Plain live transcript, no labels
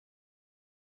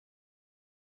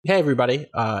Hey, everybody.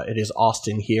 It is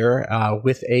Austin here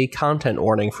with a content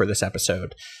warning for this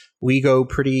episode. We go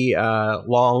pretty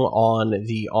long on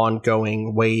the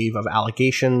ongoing wave of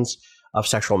allegations of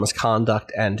sexual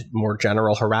misconduct and more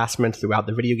general harassment throughout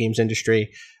the video games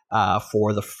industry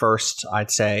for the first,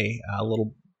 I'd say,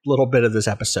 little bit of this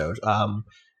episode.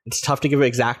 It's tough to give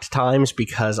exact times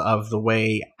because of the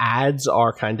way ads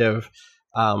are kind of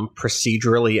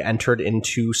procedurally entered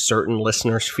into certain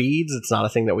listeners' feeds. It's not a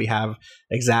thing that we have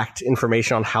exact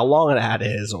information on how long an ad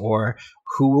is or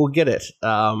who will get it.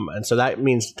 And so that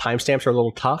means timestamps are a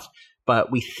little tough,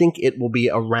 but we think it will be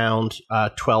around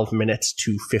 12 minutes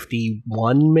to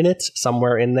 51 minutes,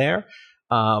 somewhere in there.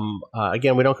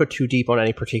 Again, we don't go too deep on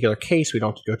any particular case. We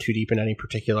don't go too deep in any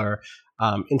particular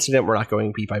incident. We're not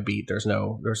going beat by beat.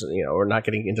 We're not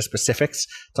getting into specifics.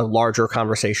 It's a larger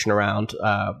conversation around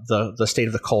the state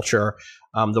of the culture,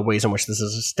 the ways in which this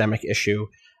is a systemic issue,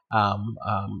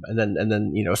 and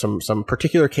then some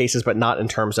particular cases, but not in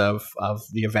terms of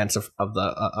the events of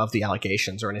the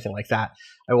allegations or anything like that.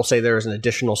 I will say there is an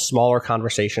additional smaller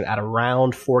conversation at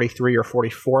around 43 or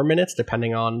 44 minutes,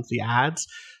 depending on the ads,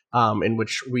 in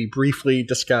which we briefly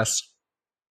discuss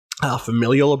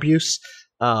familial abuse.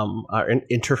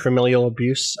 Interfamilial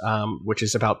abuse, which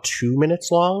is about 2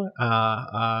 minutes long,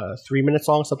 3 minutes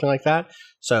long, something like that.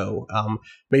 So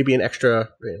maybe an extra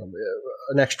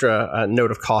note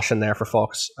of caution there for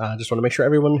folks. Just want to make sure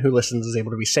everyone who listens is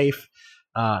able to be safe,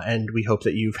 and we hope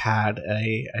that you've had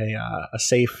a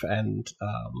safe and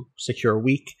secure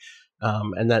week.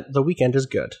 And that the weekend is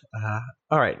good.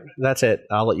 All right, that's it.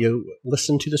 I'll let you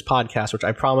listen to this podcast, which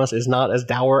I promise is not as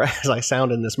dour as I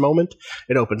sound in this moment.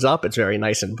 It opens up. It's very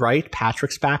nice and bright.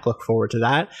 Patrick's back. Look forward to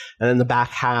that. And then the back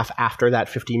half, after that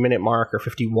 50-minute mark or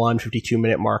 51,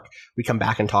 52-minute mark, we come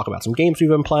back and talk about some games we've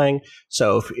been playing.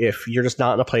 So if you're just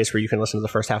not in a place where you can listen to the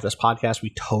first half of this podcast,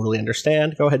 we totally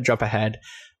understand. Go ahead, jump ahead,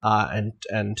 and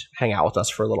hang out with us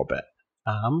for a little bit.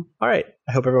 All right.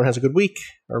 I hope everyone has a good week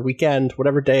or weekend,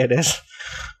 whatever day it is.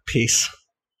 Peace.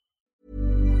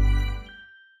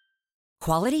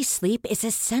 Quality sleep is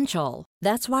essential.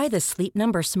 That's why the Sleep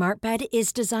Number Smart Bed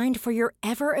is designed for your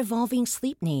ever-evolving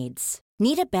sleep needs.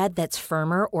 Need a bed that's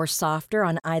firmer or softer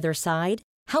on either side?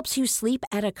 Helps you sleep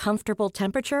at a comfortable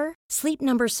temperature? Sleep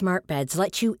Number Smart Beds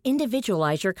let you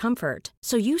individualize your comfort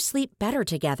so you sleep better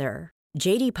together.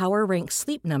 J.D. Power ranks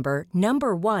Sleep Number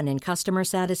number 1 in customer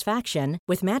satisfaction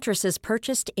with mattresses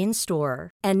purchased in-store.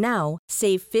 And now,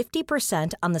 save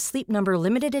 50% on the Sleep Number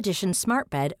Limited Edition Smart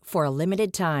Bed for a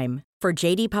limited time. For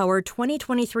J.D. Power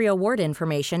 2023 award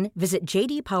information, visit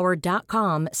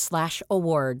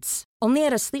jdpower.com/awards. Only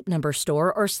at a Sleep Number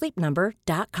store or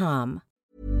sleepnumber.com.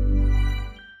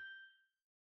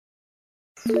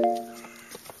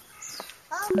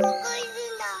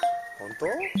 本当？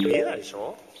見えないでし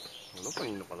ょ？どこ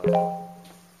にいるのかな？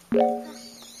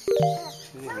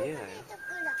全然見えないよ。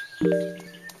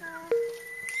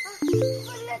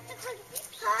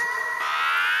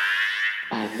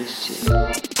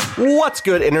What's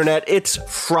good, Internet? It's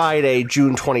Friday,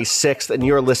 June 26th, and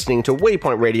you're listening to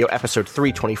Waypoint Radio, episode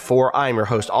 324. I'm your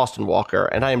host, Austin Walker,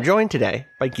 and I am joined today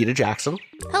by Gita Jackson.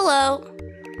 Hello.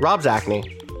 Rob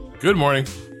Zachney. Good morning.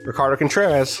 Ricardo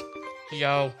Contreras.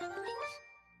 Yo.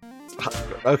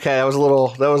 Okay, that was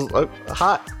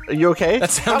hot. Are you okay?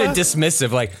 That sounded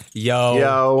dismissive, like, yo.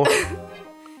 Yo.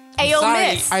 Hey, yo,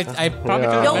 Sorry, miss. I probably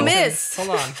could have Yo, mentioned- miss. Hold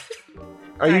on.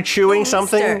 Are you chewing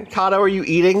something? Kato, are you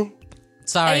eating?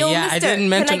 Sorry, Hey, yo, yeah, I mister, didn't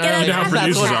mention can I get You earlier. know how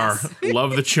That's producers what- are.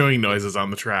 Love the chewing noises on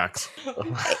the tracks.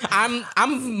 I'm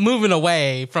moving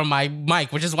away from my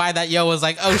mic, which is why that yo was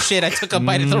like, oh shit, I took a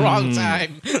bite at the wrong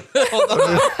time. Hold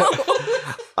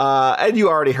on. And you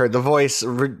already heard the voice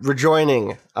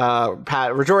rejoining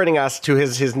us to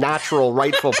his natural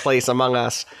rightful place among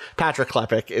us. Patrick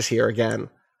Klepek is here again.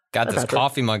 Got this Patrick.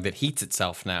 coffee mug that heats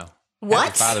itself now. What?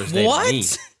 Happy Father's Day What? to me.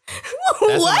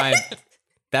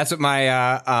 That's what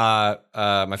my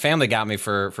my family got me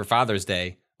for Father's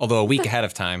Day. Although a week ahead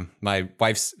of time, my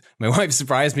wife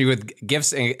surprised me with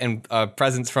gifts and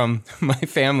presents from my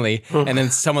family, and then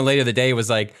someone later the day was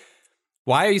like,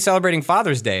 "Why are you celebrating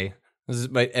Father's Day?" And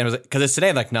it was like, "Because it's today."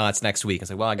 I'm like, "No, it's next week." I was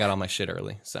like, "Well, I got all my shit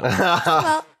early." So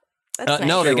Well, that's nice.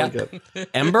 no, they Really got good.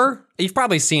 Ember. You've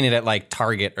probably seen it at like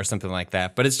Target or something like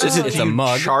that, but it's just it's a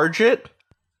mug. Charge it?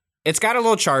 It's got a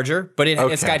little charger, but it's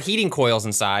Okay. got heating coils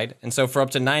inside. And so for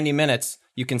up to 90 minutes,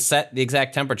 you can set the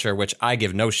exact temperature, which I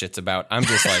give no shits about. I'm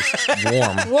just like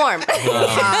warm. Warm.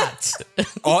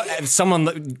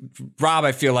 Rob,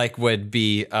 I feel like would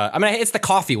be, it's the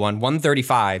coffee one.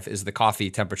 135 is the coffee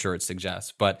temperature it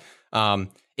suggests. But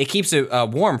it keeps it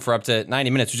warm for up to 90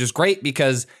 minutes, which is great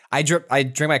because I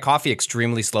drink my coffee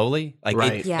extremely slowly. Like,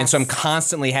 Right. and so I'm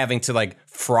constantly having to like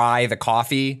fry the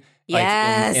coffee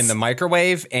like in the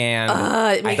microwave, and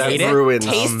I hate it. Ruins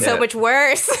Tastes so much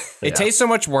worse. It tastes so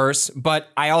much worse, but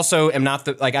I also am not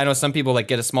I know some people like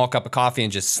get a small cup of coffee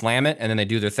and just slam it and then they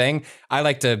do their thing. I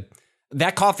like to,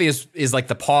 that coffee is like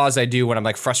the pause I do when I'm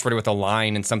like frustrated with a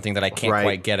line and something that I can't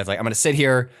quite get. It's like, I'm going to sit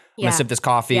here, I'm going to sip this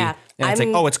coffee, and it's like,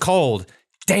 oh, it's cold.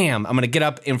 Damn, I'm going to get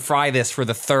up and fry this for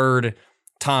the third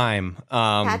time.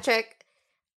 Patrick,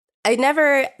 I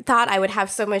never thought I would have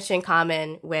so much in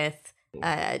common with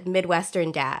a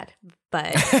Midwestern dad,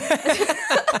 but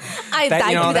I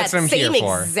do that same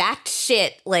exact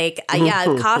shit. Like,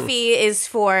 coffee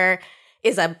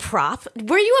is a prop.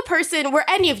 Were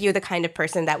any of you the kind of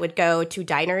person that would go to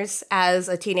diners as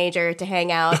a teenager to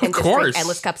hang out and just drink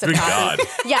endless cups of Good coffee? God.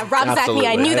 Yeah, Rob Zachney,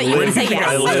 I knew that you would say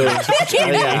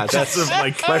yes. That's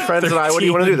Like my friends and I. What do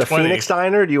you want to do? The 20. Phoenix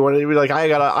Diner? Do you want to be like, I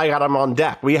got them on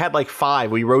deck? We had like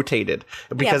 5. We rotated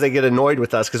because they get annoyed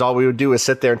with us because all we would do is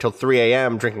sit there until 3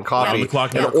 a.m. drinking coffee The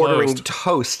clock and never ordering closed.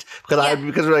 toast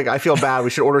because we're like, I feel bad.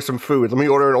 We should order some food. Let me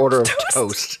order an order of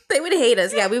toast. They would hate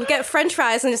us. Yeah, we would get French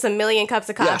fries and just a million cups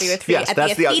of coffee with free at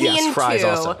that's the Athenian fries 2.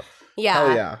 also. Yeah.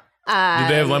 Oh yeah.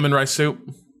 Did they have lemon rice soup?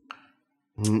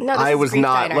 No, I was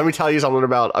not. Diner. Let me tell you something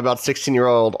about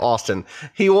 16-year-old Austin.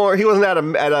 He wasn't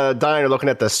at a diner looking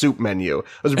at the soup menu. It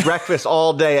was breakfast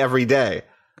all day, every day.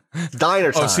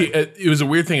 Diner time. Oh, see, it was a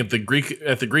weird thing at the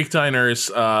Greek diners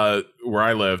where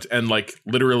I lived, and like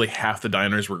literally half the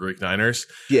diners were Greek diners.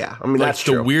 Yeah, I mean Like, that's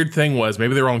true. the weird thing was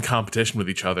maybe they were all in competition with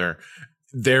each other.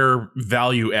 Their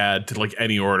value add to like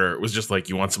any order was just like,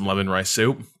 you want some lemon rice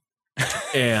soup?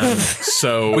 And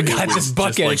so We got it was this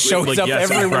bucket. just It shows up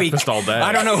yes, every week. breakfast all day.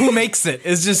 I don't know who makes it.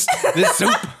 It's just this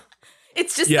soup.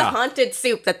 It's just the haunted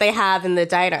soup that they have in the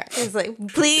diner. It's like,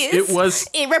 please.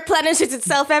 It replenishes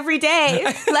itself every day.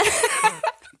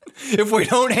 If we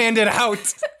don't hand it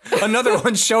out, another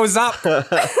one shows up.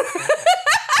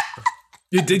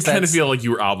 It did kind of feel like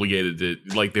you were obligated to,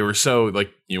 like, they were so like,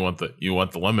 you want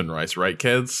the lemon rice, right,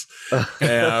 kids?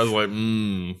 And I was like,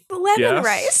 Lemon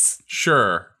rice.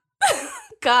 Sure.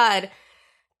 God.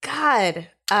 But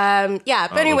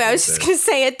anyway, I was just going to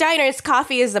say at diners,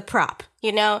 coffee is a prop.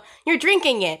 You know, you're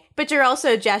drinking it, but you're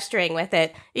also gesturing with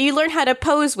it. You learn how to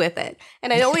pose with it.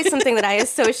 And it's always something that I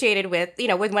associated with,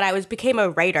 when I became a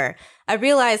writer. I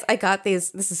realized I got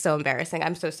these, this is so embarrassing.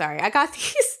 I'm so sorry. I got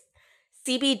these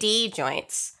CBD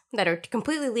joints that are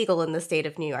completely legal in the state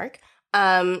of New York.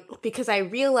 Because I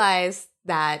realized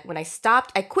that when I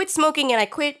stopped, I quit smoking and I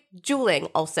quit juuling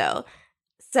also.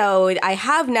 So I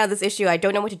have now this issue. I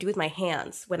don't know what to do with my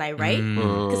hands when I write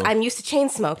because I'm used to chain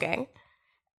smoking.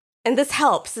 And this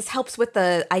helps. This helps with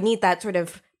I need that sort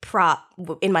of prop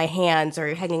in my hands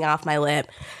or hanging off my lip.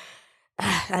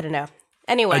 I don't know.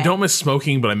 Anyway. I don't miss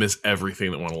smoking, but I miss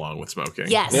everything that went along with smoking.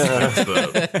 Yes.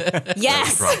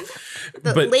 Yes.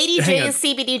 The But Lady hang J's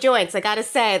CBD joints, I gotta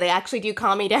say, they actually do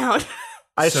calm me down.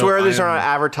 I swear these are not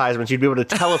advertisements. You'd be able to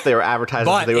tell if they were advertisements.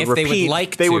 But They would if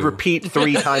repeat. they would would repeat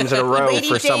 3 times in a row Lady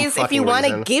for some J's, fucking if you want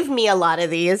to reason. give me a lot of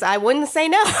these, I wouldn't say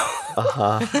no.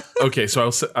 Okay, so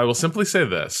I will simply say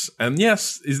this, and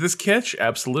yes, is this kitsch?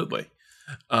 Absolutely,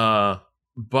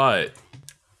 but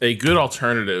a good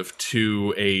alternative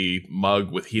to a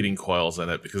mug with heating coils in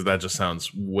it, because that just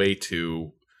sounds way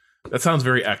too. That sounds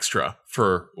very extra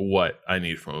for what I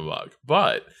need from a mug.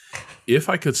 But if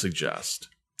I could suggest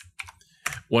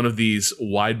one of these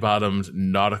wide-bottomed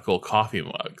nautical coffee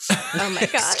mugs. Oh my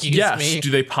god. Yes. me.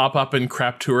 Do they pop up in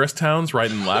crap tourist towns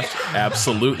right and left?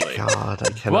 Absolutely. God,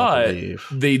 I cannot But believe.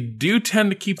 they do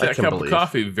tend to keep that can cup believe. of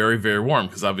coffee very, very warm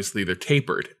because obviously they're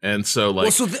tapered. And so,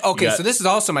 like, So this is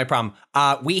also my problem.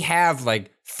 We have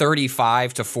like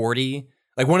 35 to 40.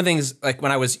 Like one of the things, like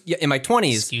when I was in my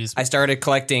 20s, Excuse me. I started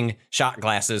collecting shot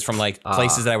glasses from like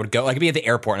places that I would go. Like I'd be at the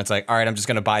airport and it's like, all right, I'm just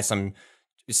going to buy something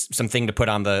to put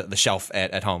on the shelf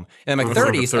at home. And in my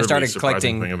 30s, I started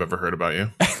collecting thing I've ever heard about you.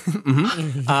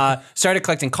 started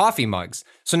collecting coffee mugs.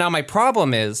 So now my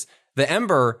problem is the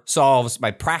Ember solves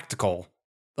my practical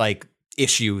like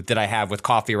issue that I have with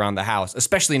coffee around the house,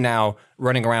 especially now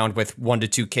running around with 1 to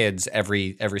 2 kids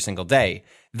every single day.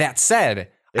 That said,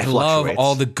 I love fluctuates.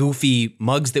 all the goofy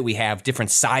mugs that we have,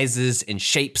 different sizes and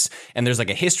shapes, and there's like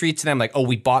a history to them. Like, oh,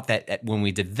 we bought that when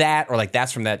we did that, or like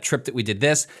that's from that trip that we did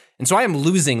this. And so I am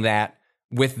losing that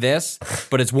with this,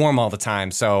 but it's warm all the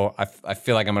time, so I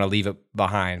feel like I'm going to leave it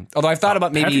behind. Although I've thought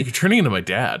about maybe Patrick, you're turning into my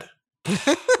dad.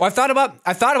 well, I've thought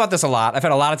about this a lot. I've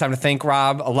had a lot of time to think,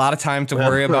 Rob, a lot of time to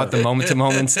worry about the moment to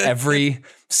moments every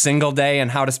single day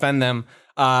and how to spend them.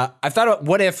 I've thought about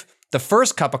what if the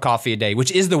first cup of coffee a day,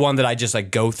 which is the one that I just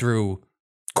like go through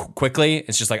quickly.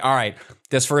 It's just like, all right,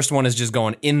 this first one is just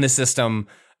going in the system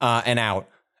and out.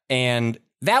 And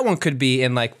that one could be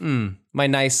in like, my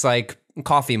nice like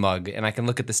coffee mug, and I can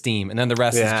look at the steam. And then the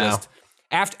rest is just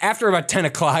after about 10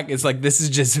 o'clock, it's like, this is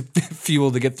just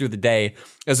fuel to get through the day,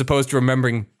 as opposed to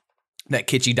remembering that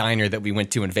kitschy diner that we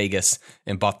went to in Vegas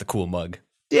and bought the cool mug.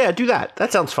 Yeah, do that.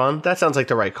 That sounds fun. That sounds like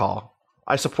the right call.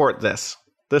 I support this.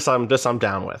 This I'm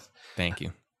down with. Thank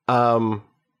you. What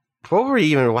were we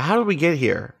even? How did we get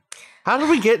here? How did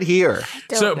we get here?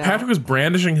 So Patrick was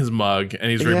brandishing his mug, and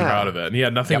he's very proud of it. And he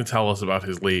had nothing to tell us about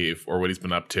his leave or what he's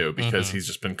been up to, because he's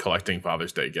just been collecting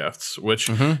Father's Day gifts, which,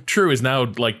 true, is now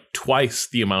like twice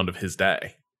the amount of his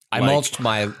day. I mulched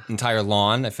my entire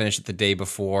lawn. I finished it the day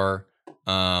before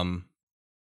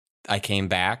I came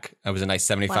back. It was a nice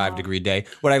 75-degree day.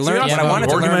 What I learned, what I wanted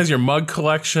to organize your mug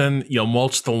collection. You'll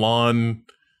mulch the lawn.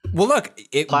 Well, look,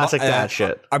 classic dad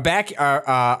shit.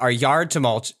 Our yard to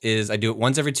mulch is, I do it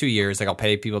once every 2 years. Like, I'll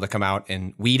pay people to come out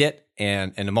and weed it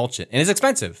and to mulch it, and it's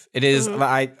expensive. It is, off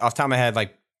the top of my head,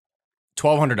 like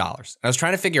 $1,200. I was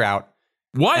trying to figure out,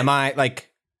 what am I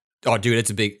like? Oh, dude, it's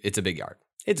a big yard.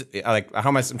 It's like, how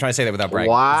am I? I'm trying to say that without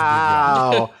bragging.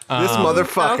 Wow, this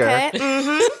motherfucker. Okay.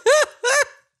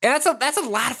 And that's a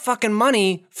lot of fucking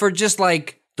money for just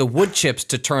like the wood chips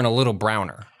to turn a little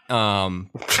browner.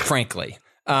 Frankly.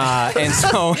 And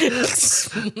so Patrick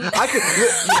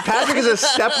is a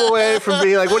step away from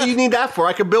being like, what do you need that for?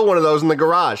 I could build one of those in the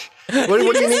garage. What do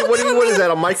you need? What is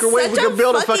that? A microwave? We could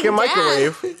build a fucking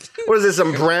microwave. What is this?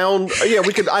 Some brown? Yeah,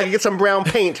 I could get some brown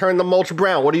paint, turn the mulch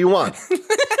brown. What do you want?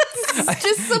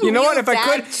 Just some you know what? if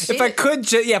I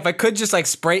could just like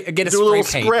get a spray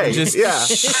paint. Spray. Just,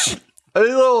 a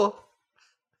little.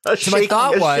 So my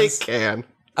thought was, shake can.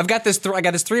 I got this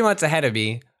 3 months ahead of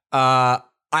me.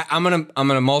 I'm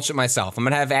gonna mulch it myself. I'm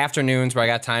gonna have afternoons where I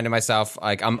got time to myself.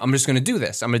 Like, I'm just gonna do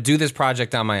this. I'm gonna do this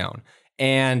project on my own.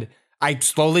 And I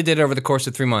slowly did it over the course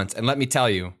of 3 months. And let me tell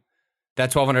you,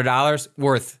 that $1,200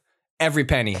 worth every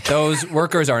penny. Those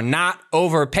workers are not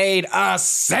overpaid a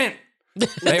cent.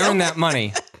 They earn that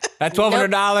money. That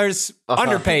 $1,200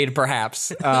 underpaid,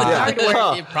 perhaps.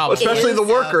 Especially the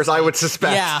workers, I would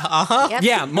suspect.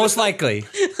 Yeah, most likely.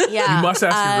 Yeah. You must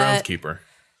ask your groundskeeper.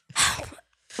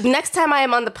 Next time I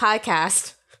am on the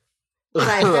podcast, which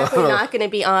I'm definitely not going to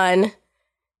be on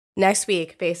next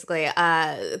week, basically,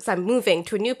 so I'm moving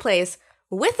to a new place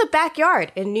with a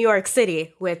backyard in New York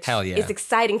City, which is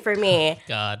exciting for me.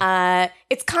 God.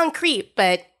 It's concrete,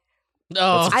 but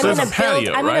Oh,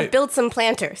 I'm gonna build some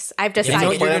planters. I've decided. You know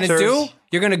what you're gonna do?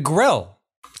 You're gonna grill.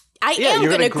 I am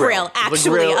gonna grill.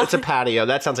 Actually, it's a patio.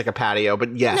 That sounds like a patio,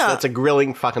 but yes, that's a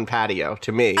grilling fucking patio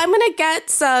to me. I'm gonna get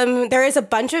some. There is a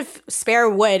bunch of spare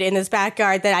wood in this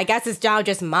backyard that I guess is now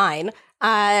just mine.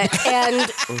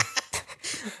 And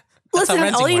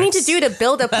listen, all you need to do to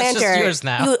build a planter,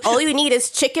 all you need is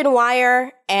chicken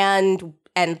wire and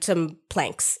some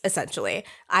planks, essentially.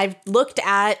 I've looked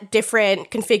at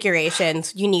different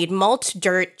configurations. You need mulch,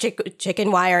 dirt,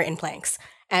 chicken wire, and planks.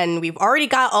 And we've already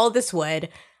got all this wood.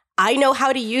 I know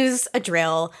how to use a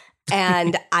drill,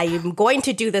 and I am going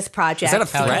to do this project. Is that a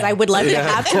threat? Because I would like to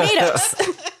have tomatoes.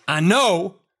 I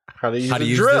know how to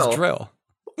use this drill.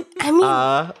 I mean,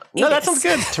 no, that sounds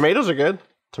good. Tomatoes are good.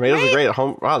 Tomatoes are great at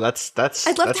home. Wow, that's.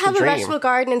 I'd love to have a vegetable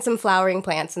garden and some flowering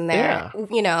plants in there. Yeah.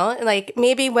 You know, like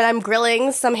maybe when I'm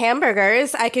grilling some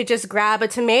hamburgers, I could just grab a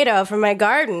tomato from my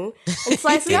garden and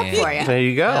slice it up for you. There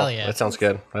you go. Hell yeah. That sounds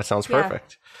good. That sounds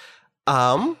perfect.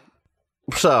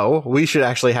 So we should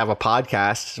actually have a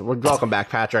podcast. Welcome back,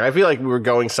 Patrick. I feel like we were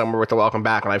going somewhere with the welcome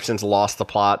back, and I've since lost the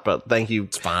plot. But thank you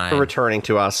for returning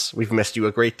to us. We've missed you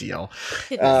a great deal,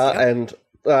 and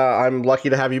I'm lucky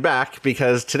to have you back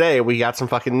because today we got some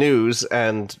fucking news,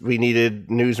 and we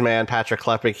needed newsman Patrick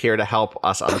Klepek here to help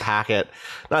us unpack it.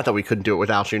 Not that we couldn't do it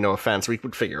without you. No offense, we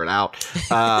would figure it out.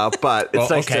 But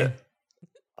it's nice to.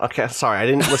 Okay, sorry, I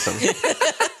didn't listen.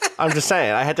 I'm just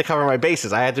saying, I had to cover my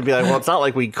bases. I had to be like, well, it's not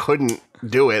like we couldn't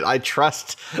do it. I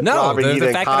trust Robert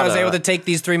the fact that I was able to take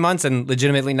these 3 months and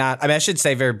legitimately not. I mean, I should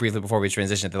say very briefly before we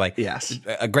transition to like, yes,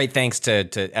 a great thanks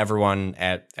to everyone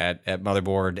at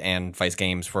Motherboard and Vice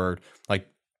Games for like.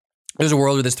 There's a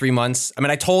world with this 3 months. I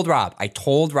mean, I told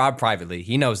Rob privately.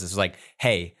 He knows this. Like,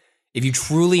 hey, if you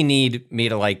truly need me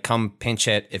to like come pinch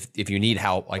hit, if you need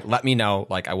help, like let me know.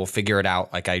 Like I will figure it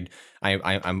out. Like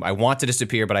I want to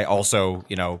disappear, but I also,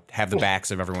 have the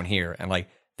backs of everyone here. And like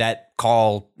that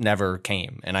call never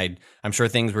came. And I'm sure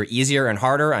things were easier and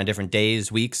harder on different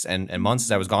days, weeks, and months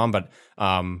as I was gone. But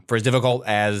for as difficult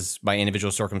as my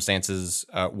individual circumstances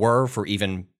were for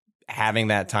even having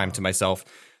that time to myself,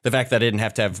 the fact that I didn't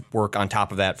have to have work on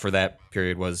top of that for that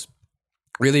period was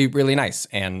really, really nice.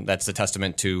 And that's a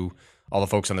testament to all the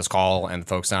folks on this call and the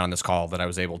folks not on this call that I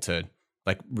was able to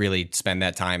like really spend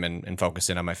that time and focus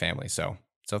in on my family. So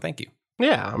thank you.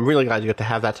 Yeah, I'm really glad you get to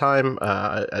have that time.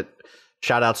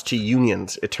 Shout outs to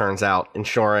unions, it turns out,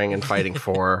 ensuring and fighting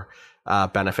for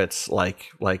benefits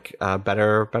like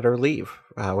better leave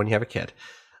when you have a kid.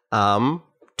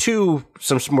 To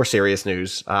some more serious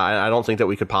news. I don't think that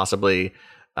we could possibly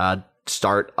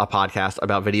start a podcast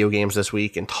about video games this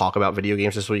week and talk about video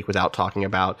games this week without talking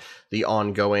about the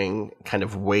ongoing kind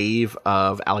of wave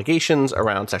of allegations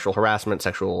around sexual harassment,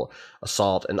 sexual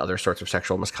assault, and other sorts of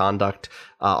sexual misconduct,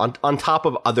 on top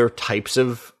of other types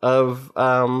of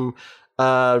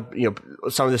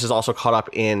some of this is also caught up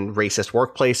in racist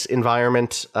workplace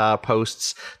environment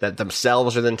posts that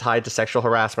themselves are then tied to sexual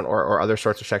harassment or other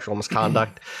sorts of sexual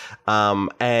misconduct.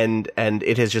 And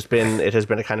it has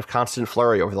been a kind of constant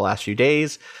flurry over the last few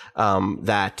days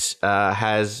that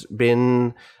has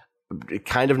been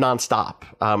kind of nonstop.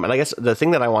 And I guess the thing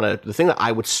that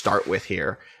I would start with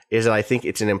here is that I think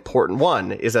it's an important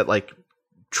one is that like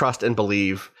trust and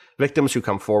believe victims who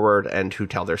come forward and who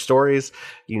tell their stories.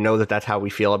 You know that that's how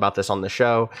we feel about this on the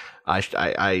show. But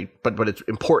it's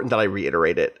important that I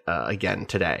reiterate it again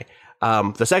today.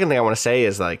 The second thing I want to say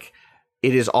is like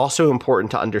it is also important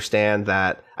to understand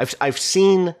that I have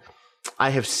seen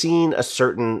a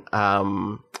certain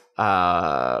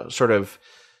sort of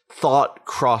thought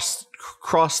cross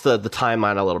the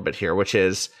timeline a little bit here, which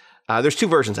is there's two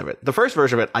versions of it. The first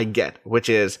version of it I get, which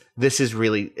is this is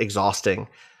really exhausting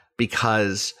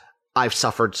because I've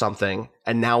suffered something,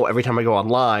 and now every time I go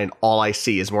online, all I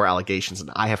see is more allegations,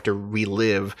 and I have to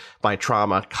relive my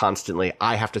trauma constantly.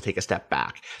 I have to take a step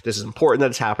back. This is important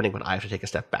that it's happening, but I have to take a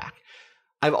step back.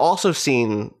 I've also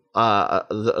seen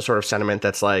the sort of sentiment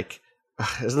that's like,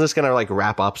 isn't this going to like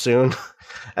wrap up soon?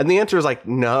 And the answer is like,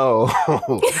 no,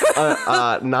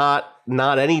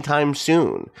 not anytime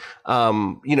soon.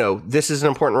 This is an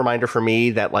important reminder for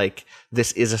me that like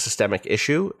this is a systemic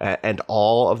issue, and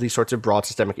all of these sorts of broad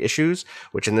systemic issues,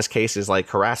 which in this case is like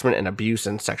harassment and abuse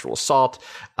and sexual assault,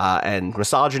 and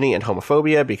misogyny and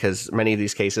homophobia, because many of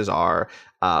these cases are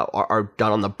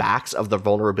done on the backs of the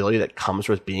vulnerability that comes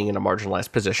with being in a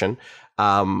marginalized position.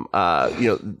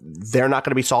 They're not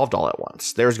going to be solved all at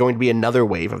once. There's going to be another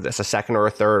wave of this, a second or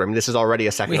a third. I mean, this is already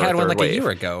a second or a third wave. We had one like a year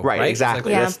ago. Right,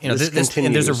 exactly. Like, yeah. This continues.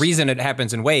 And there's a reason it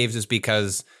happens in waves is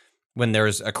because when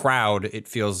there's a crowd, it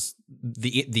feels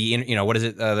what is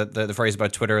it? The phrase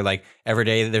about Twitter, like every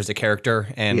day there's a character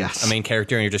and a main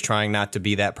character and you're just trying not to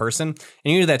be that person. And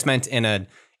usually that's meant in a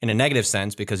negative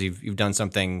sense because you've done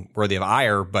something worthy of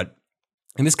ire. But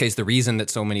in this case, the reason that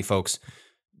so many folks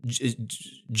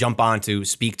jump on to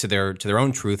speak to their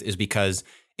own truth is because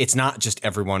it's not just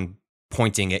everyone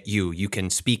pointing at you. You can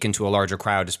speak into a larger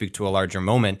crowd to speak to a larger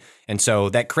moment. And so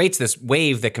that creates this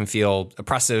wave that can feel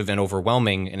oppressive and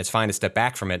overwhelming, and it's fine to step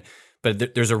back from it.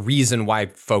 But there's a reason why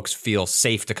folks feel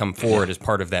safe to come forward as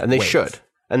part of that and they wave. should.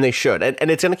 And they should. And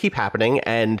it's going to keep happening.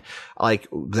 And like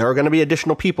there are going to be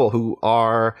additional people who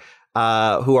are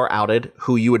outed,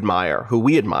 who you admire, who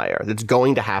we admire. That's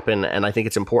going to happen. And I think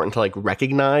it's important to like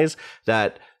recognize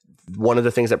that one of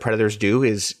the things that predators do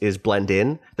is blend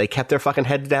in. They kept their fucking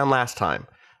heads down last time.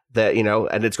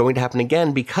 And it's going to happen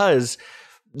again because,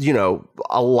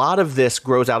 a lot of this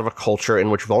grows out of a culture in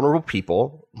which vulnerable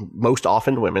people, most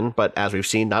often women, but as we've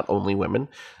seen, not only women,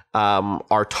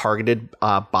 are targeted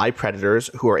by predators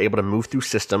who are able to move through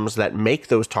systems that make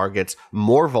those targets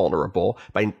more vulnerable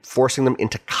by forcing them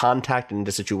into contact and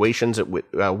into situations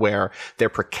where their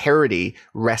precarity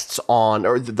rests on,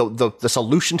 or the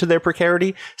solution to their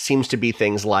precarity seems to be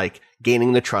things like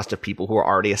gaining the trust of people who are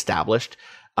already established,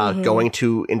 going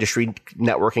to industry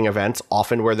networking events,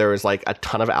 often where there is like a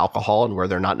ton of alcohol and where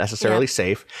they're not necessarily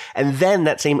safe. And then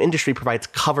that same industry provides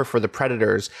cover for the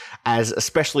predators, as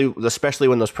especially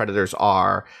when those predators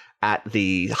are at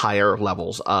the higher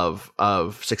levels of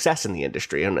success in the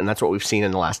industry. And that's what we've seen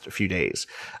in the last few days.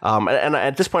 And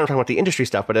at this point, I'm talking about the industry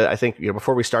stuff, but I think,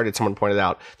 before we started, someone pointed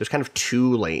out there's kind of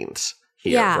two lanes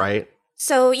here, right?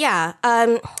 So,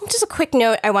 just a quick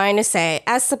note I wanted to say,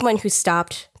 as someone who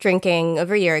stopped drinking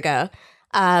over a year ago,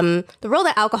 the role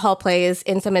that alcohol plays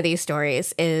in some of these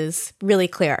stories is really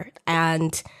clear.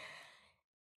 And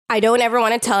I don't ever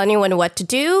want to tell anyone what to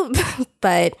do,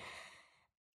 but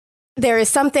there is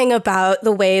something about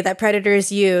the way that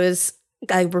predators use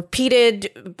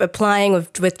repeated applying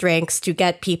with drinks to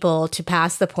get people to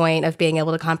pass the point of being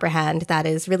able to comprehend that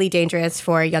is really dangerous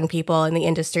for young people in the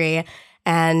industry.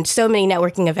 And so many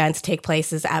networking events take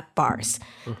places at bars.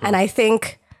 And I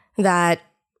think that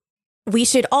we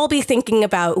should all be thinking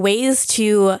about ways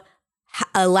to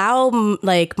allow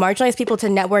like marginalized people to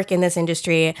network in this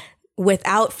industry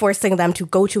without forcing them to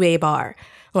go to a bar.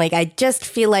 Like, I just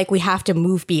feel like we have to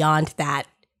move beyond that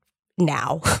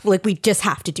now. Like, we just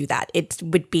have to do that. It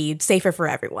would be safer for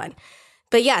everyone.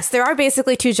 But yes, there are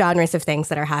basically two genres of things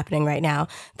that are happening right now.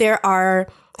 There are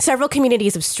several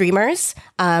communities of streamers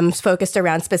focused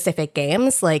around specific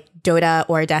games like Dota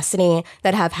or Destiny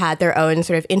that have had their own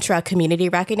sort of intra-community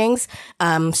reckonings,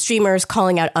 streamers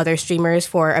calling out other streamers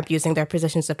for abusing their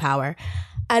positions of power.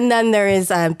 And then there has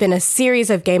been a series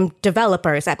of game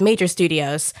developers at major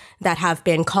studios that have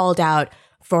been called out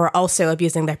for also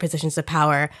abusing their positions of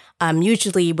power,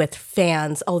 usually with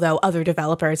fans, although other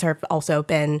developers have also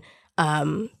been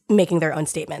making their own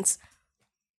statements.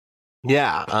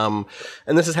 Yeah,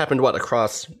 and this has happened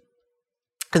across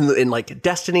in like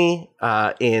Destiny,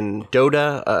 in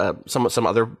Dota, some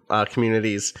other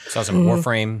communities. Saw some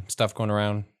Warframe stuff going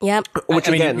around. Yep. Which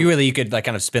I mean, again, you could like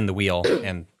kind of spin the wheel,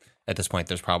 and at this point,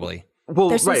 there's probably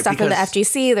there's some stuff in the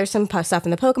FGC. There's some stuff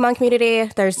in the Pokemon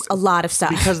community. There's a lot of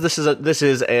stuff because this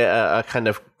is a kind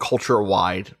of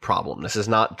culture-wide problem. This is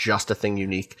not just a thing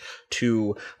unique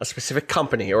to a specific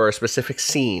company or a specific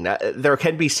scene. There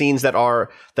can be scenes that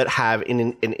have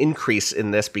an increase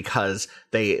in this because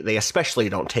they especially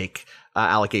don't take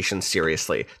allegations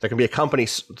seriously. There can be a company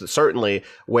certainly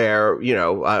where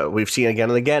we've seen again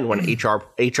and again when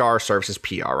HR serves as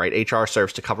PR, right? HR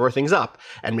serves to cover things up,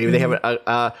 and maybe they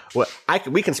have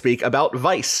we can speak about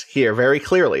Vice here very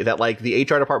clearly that like the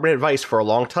HR department at Vice for a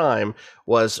long time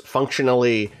was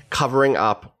functionally covering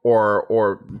up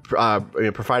or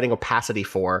providing opacity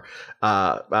for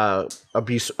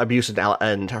abuse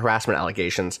and harassment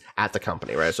allegations at the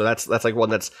company, right? So that's like one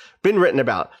that's been written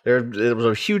about. There was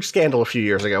a huge scandal a few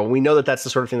years ago, and we know that that's the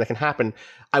sort of thing that can happen.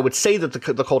 I would say that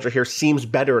the culture here seems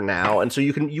better now, and so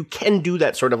you can do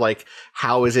that sort of like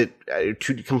how is it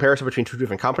comparison between two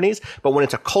different companies. But when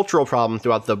it's a cultural problem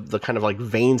throughout the kind of like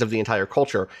veins of the entire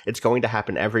culture, it's going to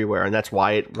happen everywhere, and that's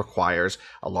why it requires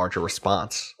a larger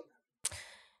response.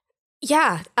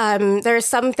 Yeah, there are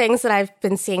some things that I've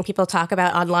been seeing people talk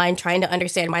about online, trying to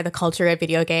understand why the culture of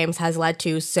video games has led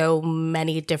to so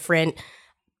many different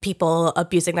people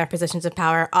abusing their positions of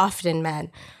power, often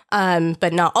men,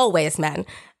 but not always men.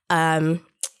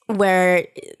 Where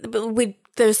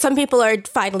there's some people are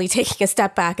finally taking a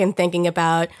step back and thinking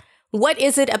about what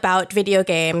is it about video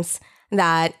games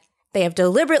that they have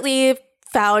deliberately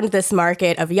found this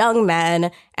market of young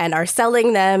men and are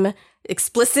selling them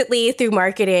explicitly through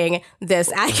marketing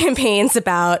this ad campaigns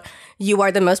about you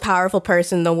are the most powerful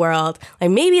person in the world.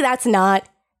 Like maybe that's not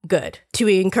good to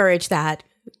encourage that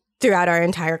throughout our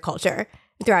entire culture,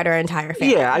 throughout our entire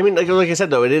family. Yeah, I mean, like I said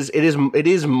though, it is.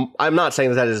 I'm not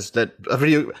saying that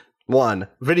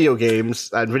video games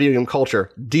and video game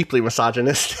culture deeply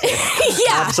misogynistic.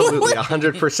 Yeah, absolutely,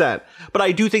 100%. But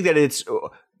I do think that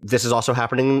this is also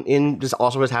happening this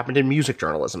also has happened in music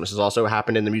journalism. This has also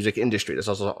happened in the music industry. This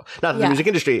also not that the music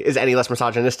industry is any less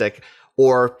misogynistic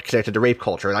or connected to rape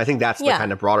culture. And I think that's the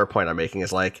kind of broader point I'm making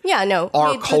is like,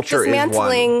 our culture is one.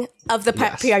 Dismantling of the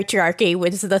patriarchy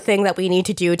was the thing that we need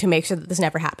to do to make sure that this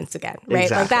never happens again, right?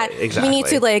 Exactly, we need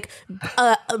to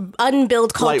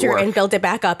unbuild culture and build it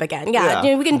back up again.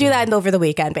 Yeah. We can do that over the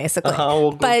weekend, basically.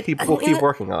 We'll keep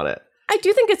working on it. I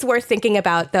do think it's worth thinking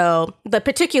about, though, the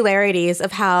particularities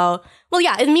of how,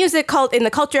 in the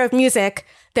culture of music,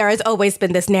 there has always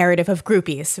been this narrative of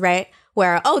groupies, right?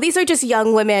 Where, these are just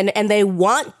young women and they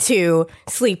want to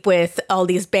sleep with all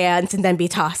these bands and then be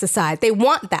tossed aside. They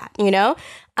want that,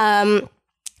 And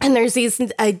there's these,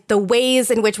 the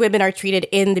ways in which women are treated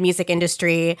in the music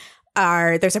industry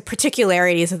there's a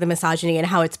particularities of the misogyny and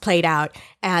how it's played out.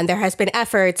 And there has been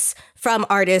efforts from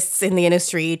artists in the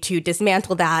industry to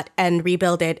dismantle that and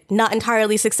rebuild it. Not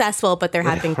entirely successful, but there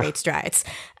have been great strides.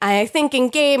 I think in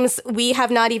games, we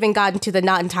have not even gotten to the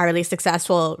not entirely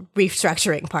successful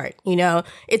restructuring part.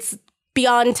 It's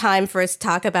beyond time for us to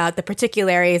talk about the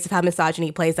particularities of how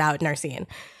misogyny plays out in our scene.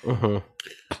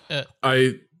 Mm-hmm.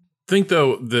 I think,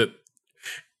 though, that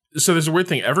so there's a weird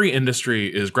thing. Every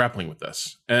industry is grappling with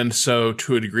this. And so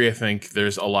to a degree, I think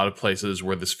there's a lot of places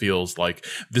where this feels like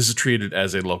this is treated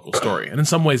as a local story. And in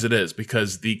some ways it is,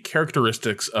 because the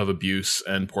characteristics of abuse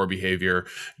and poor behavior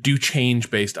do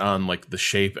change based on like the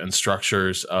shape and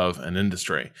structures of an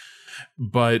industry.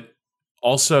 But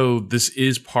also, this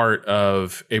is part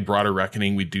of a broader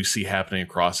reckoning we do see happening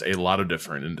across a lot of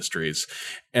different industries.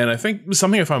 And I think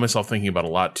something I find myself thinking about a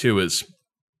lot too is,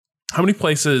 how many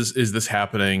places is this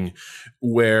happening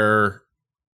where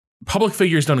public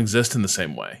figures don't exist in the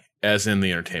same way as in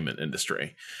the entertainment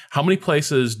industry. How many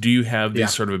places do you have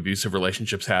these sort of abusive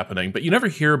relationships happening, but you never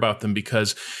hear about them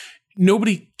because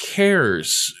nobody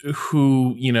cares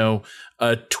who,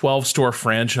 a 12-store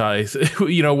franchise,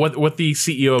 what the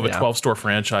CEO of a 12-store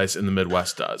franchise in the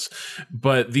Midwest does.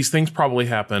 But these things probably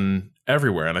happen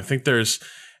everywhere. And I think it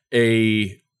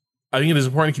is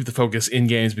important to keep the focus in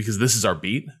games because this is our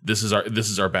beat. This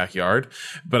is our backyard.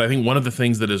 But I think one of the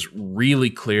things that is really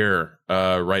clear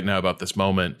right now about this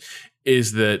moment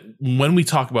is that when we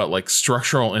talk about like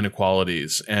structural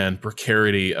inequalities and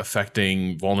precarity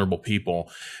affecting vulnerable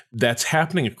people, that's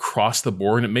happening across the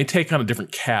board. And it may take on a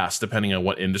different cast depending on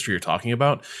what industry you're talking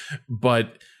about.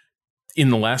 But in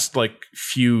the last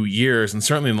few years, and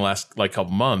certainly in the last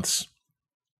couple months,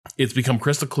 it's become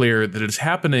crystal clear that it is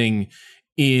happening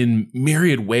in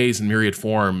myriad ways and myriad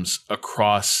forms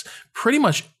across pretty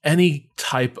much any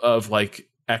type of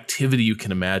activity you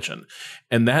can imagine.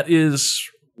 And that is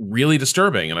really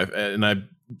disturbing. And I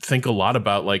think a lot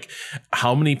about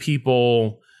how many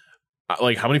people,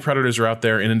 how many predators are out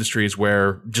there in industries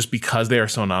where just because they are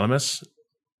so anonymous,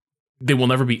 they will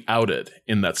never be outed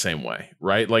in that same way,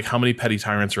 right? How many petty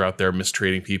tyrants are out there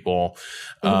mistreating people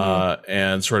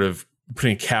and sort of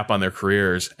putting a cap on their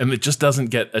careers, and it just doesn't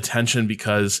get attention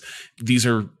because these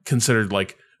are considered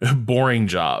boring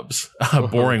jobs,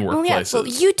 boring workplaces. Well,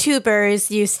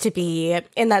 YouTubers used to be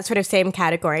in that sort of same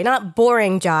category, not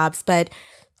boring jobs, but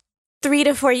 3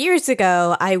 to 4 years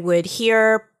ago, I would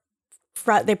hear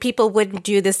that people would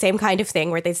do the same kind of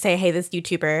thing where they'd say, hey, this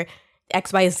YouTuber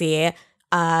XYZ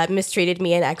mistreated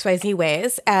me in XYZ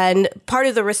ways. And part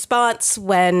of the response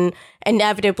when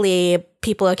inevitably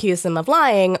people accused them of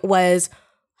lying was,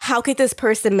 how could this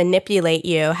person manipulate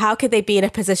you? How could they be in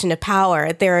a position of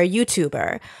power? They're a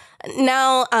YouTuber.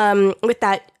 Now, with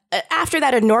that, after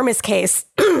that enormous case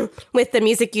with the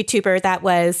music YouTuber that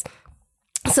was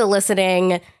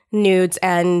soliciting nudes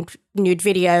and nude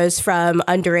videos from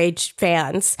underage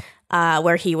fans,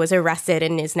 where he was arrested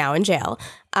and is now in jail,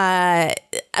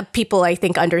 people, I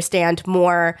think, understand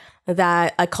more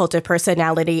that a cult of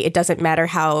personality, it doesn't matter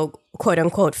how quote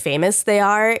unquote famous they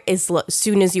are, as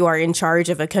soon as you are in charge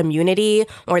of a community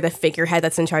or the figurehead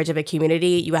that's in charge of a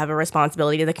community, you have a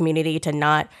responsibility to the community to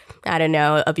not,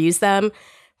 abuse them.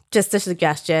 Just a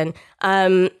suggestion.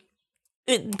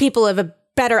 People have a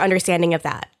better understanding of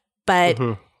that. But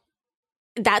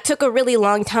that took a really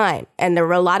long time. And there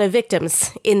were a lot of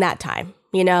victims in that time.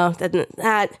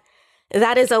 That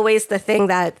is always the thing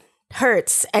that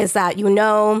hurts, is that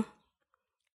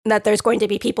that there's going to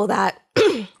be people that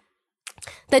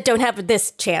that don't have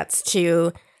this chance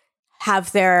to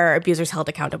have their abusers held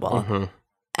accountable.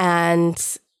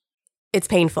 And it's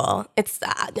painful.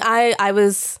 I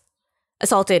was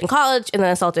assaulted in college and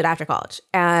then assaulted after college.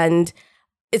 And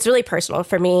it's really personal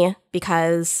for me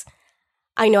because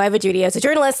I know I have a duty as a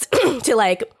journalist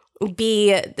to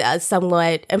be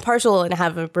somewhat impartial and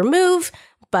have a remove,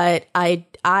 but I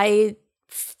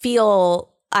feel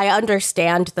I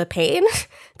understand the pain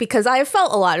because I have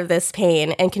felt a lot of this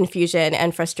pain and confusion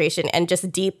and frustration and just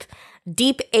deep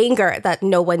anger that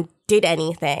no one did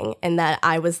anything and that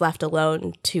I was left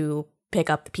alone to pick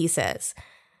up the pieces.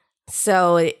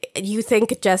 So you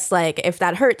think just if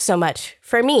that hurts so much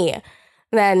for me,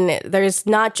 then there's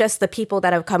not just the people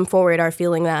that have come forward are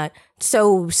feeling that.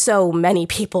 So many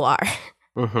people are.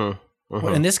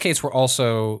 Well, in this case, we're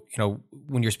also,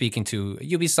 when you're speaking to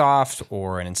Ubisoft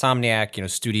or an Insomniac,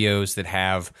 studios that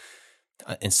have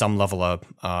in some level of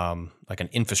an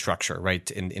infrastructure, right?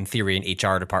 In theory, an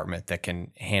HR department that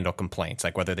can handle complaints,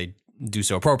 whether they do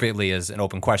so appropriately is an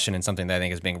open question and something that I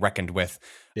think is being reckoned with,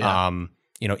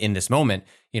 in this moment.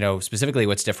 Specifically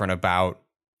what's different about,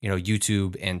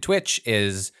 YouTube and Twitch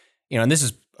is, and this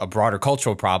is a broader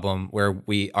cultural problem where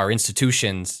our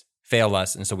institutions fail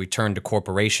us, and so we turn to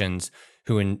corporations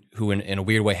who in a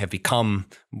weird way have become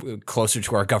closer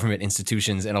to our government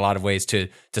institutions in a lot of ways to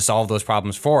solve those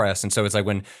problems for us. And so it's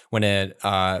when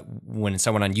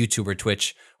someone on YouTube or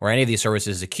Twitch or any of these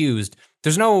services is accused,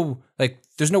 there's no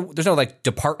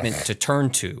department to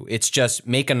turn to. It's just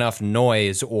make enough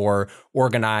noise or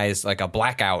organize a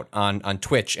blackout on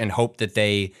Twitch and hope that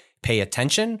they pay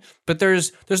attention, but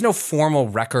there's no formal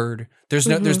record. There's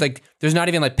no there's not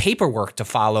even paperwork to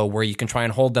follow where you can try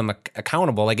and hold them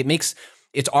accountable.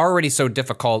 It's already so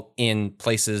difficult in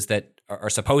places that are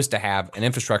supposed to have an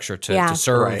infrastructure to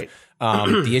serve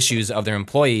the issues of their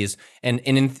employees. And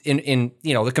in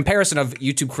the comparison of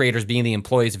YouTube creators being the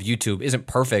employees of YouTube isn't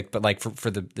perfect, but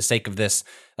for the sake of this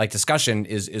discussion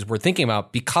is worth thinking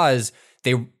about, because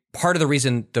part of the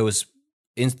reason those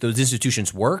those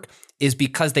institutions work is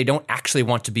because they don't actually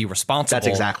want to be responsible That's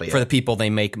exactly for it. the people they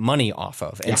make money off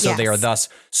of. And so Yes. they are thus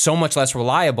so much less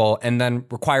reliable, and then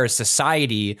requires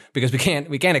society, because we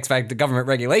can't expect the government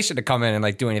regulation to come in and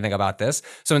like do anything about this.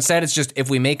 So instead it's just, if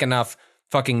we make enough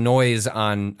fucking noise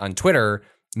on Twitter,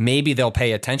 maybe they'll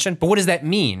pay attention. But what does that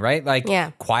mean, right? Like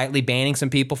quietly banning some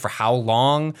people for how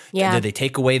long? Yeah. Did they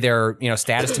take away their,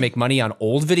 status to make money on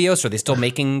old videos? So are they still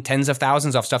making tens of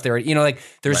thousands off stuff they're, like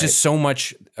there's just so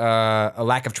much a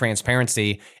lack of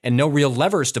transparency and no real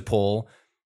levers to pull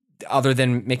other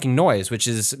than making noise, which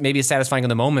is maybe satisfying in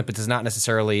the moment, but does not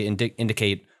necessarily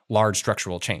indicate large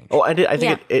structural change. Oh, I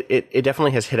think it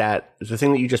definitely has hit at the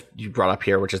thing that you brought up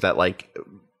here, which is that like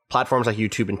platforms like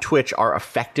YouTube and Twitch are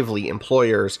effectively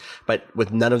employers, but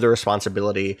with none of the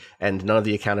responsibility and none of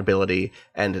the accountability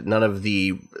and none of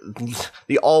the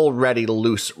already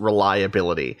loose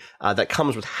reliability that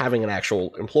comes with having an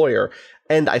actual employer.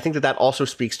 And I think that also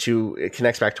it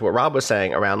connects back to what Rob was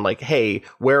saying around like, hey,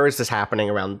 where is this happening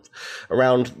around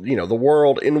the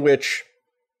world in which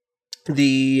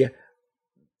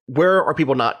where are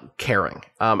people not caring?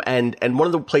 And one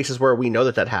of the places where we know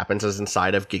that happens is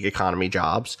inside of gig economy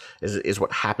jobs. Is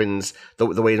what happens the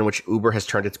way in which Uber has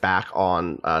turned its back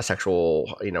on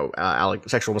sexual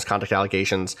misconduct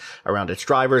allegations around its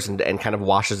drivers and kind of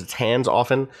washes its hands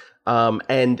often.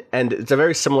 And it's a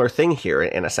very similar thing here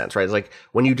in a sense, right? It's like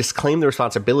when you disclaim the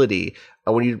responsibility,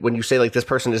 when you say like this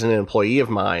person isn't an employee of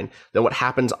mine, then what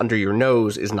happens under your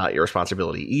nose is not your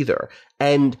responsibility either.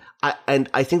 And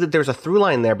I think that there's a through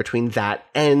line there between that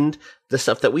and the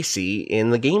stuff that we see in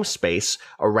the game space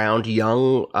around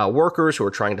young workers who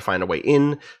are trying to find a way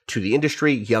in to the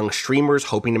industry, young streamers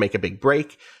hoping to make a big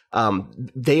break.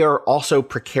 They are also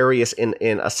precarious in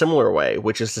a similar way,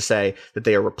 which is to say that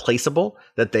they are replaceable,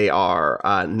 that they are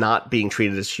not being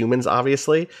treated as humans,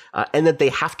 obviously, and that they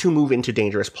have to move into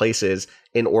dangerous places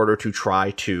in order to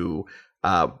try to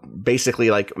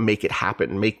basically like make it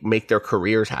happen, make their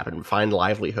careers happen, find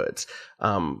livelihoods.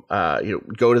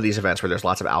 Go to these events where there's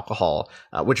lots of alcohol,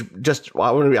 which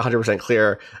I want to be 100%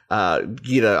 clear.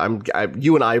 Gita,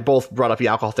 you and I both brought up the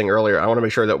alcohol thing earlier. I want to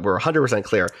make sure that we're 100%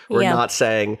 clear. We're not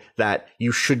saying that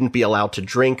you shouldn't be allowed to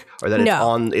drink or that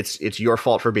it's your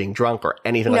fault for being drunk or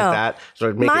anything like that.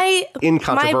 So make it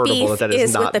incontrovertible that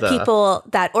is not with the people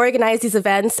that organize these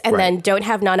events and then don't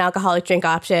have non-alcoholic drink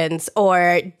options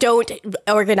or don't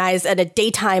organize at a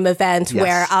daytime event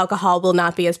where alcohol will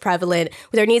not be as prevalent.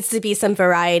 There needs to be some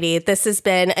variety. This has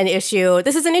been an issue.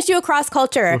 This is an issue across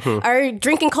culture. Mm-hmm. Our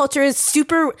drinking culture is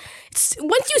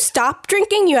once you stop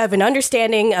drinking, you have an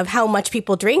understanding of how much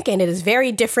people drink, and it is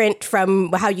very different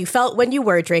from how you felt when you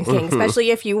were drinking,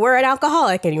 especially if you were an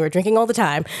alcoholic and you were drinking all the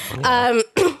time. Yeah.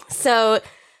 So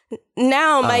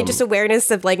now my just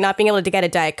awareness of like not being able to get a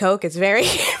Diet Coke is very,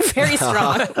 very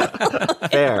strong.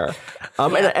 Fair.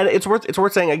 And it's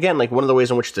worth saying again, like one of the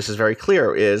ways in which this is very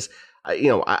clear is, I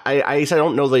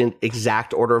don't know the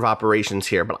exact order of operations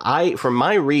here, but from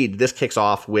my read, this kicks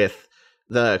off with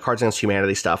the Cards Against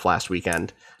Humanity stuff last week,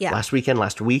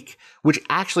 which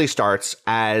actually starts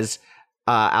as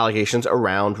allegations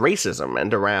around racism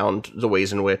and around the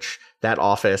ways in which that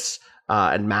office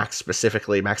and Max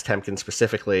Temkin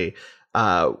specifically,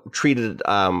 treated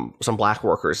some black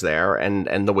workers there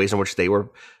and the ways in which they were,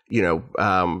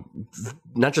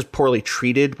 not just poorly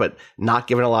treated, but not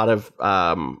given a lot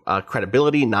of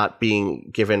credibility, not being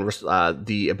given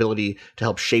the ability to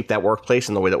help shape that workplace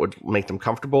in the way that would make them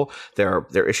comfortable.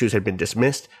 Their issues had been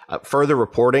dismissed. Further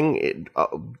reporting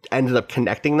ended up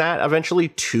connecting that eventually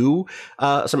to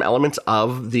some elements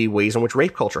of the ways in which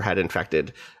rape culture had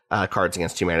infected Cards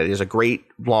Against Humanity. There's a great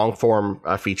long form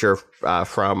feature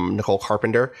from Nicole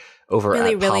Carpenter over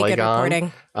at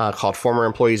Polygon, called "Former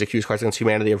Employees Accuse Cards Against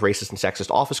Humanity of Racist and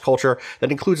Sexist Office Culture." That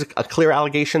includes a clear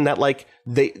allegation that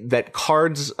that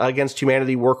Cards Against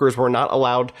Humanity workers were not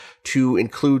allowed to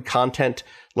include content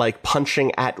like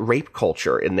punching at rape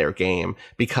culture in their game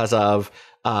because of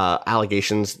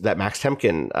allegations that Max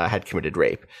Temkin had committed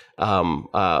rape.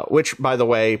 Which, by the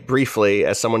way, briefly,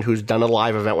 as someone who's done a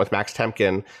live event with Max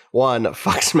Temkin, one,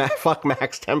 fuck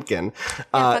Max Temkin.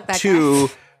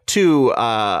 Two,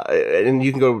 and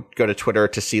you can go to Twitter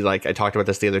to see, like, I talked about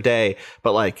this the other day,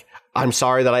 but like, I'm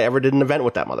sorry that I ever did an event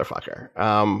with that motherfucker.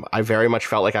 I very much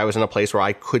felt like I was in a place where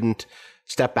I couldn't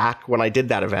step back when I did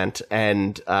that event,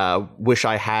 and wish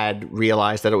I had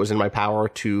realized that it was in my power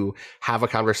to have a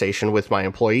conversation with my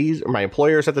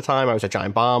employers at the time. I was at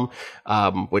Giant Bomb,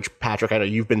 which, Patrick, I know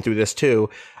you've been through this too.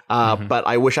 But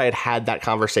I wish I had that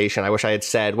conversation. I wish I had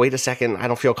said, wait a second, I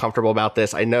don't feel comfortable about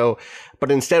this. I know.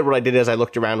 But instead, what I did is I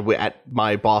looked around at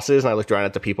my bosses and I looked around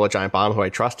at the people at Giant Bomb who I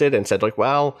trusted and said, like,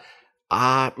 well,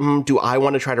 do I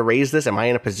want to try to raise this? Am I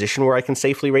in a position where I can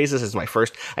safely raise this? This is my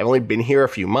first. I've only been here a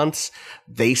few months.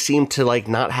 They seem to like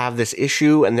not have this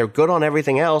issue, and they're good on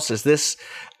everything else. Is this?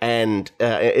 And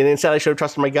instead, I should have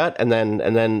trusted my gut. And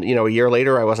then a year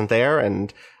later, I wasn't there,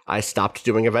 and I stopped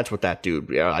doing events with that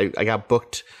dude. I got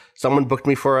booked. Someone booked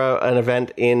me for an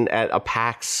event at a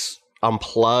PAX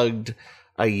Unplugged,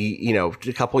 a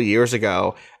couple of years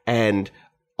ago, and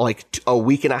like a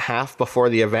week and a half before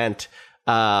the event.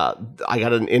 I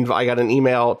got an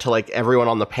email to like everyone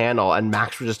on the panel, and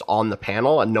Max was just on the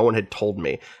panel, and no one had told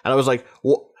me. And I was like,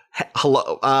 well,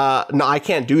 hello, no, I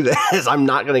can't do this. I'm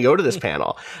not going to go to this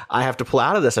panel. I have to pull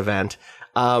out of this event.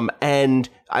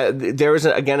 There is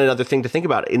again another thing to think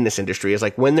about in this industry is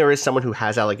like when there is someone who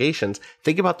has allegations,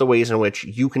 think about the ways in which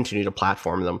you continue to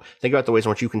platform them. Think about the ways in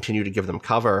which you continue to give them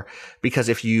cover. Because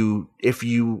if you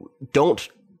don't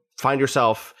find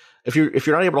yourself, if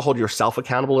you're not able to hold yourself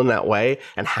accountable in that way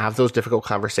and have those difficult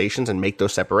conversations and make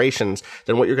those separations,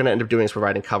 then what you're going to end up doing is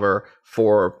providing cover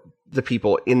for the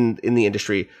people in the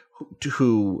industry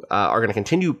who are going to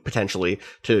continue potentially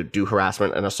to do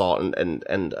harassment and assault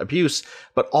and abuse,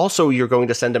 but also you're going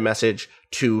to send a message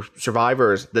to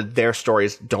survivors that their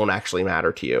stories don't actually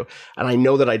matter to you. And I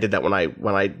know that I did that when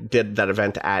I did that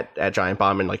event at Giant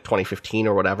Bomb in like 2015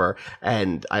 or whatever,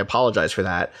 and I apologize for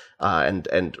that,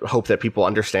 and hope that people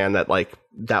understand that like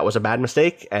that was a bad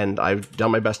mistake, and I've done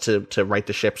my best to right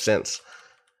the ship since.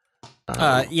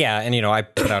 Yeah, and I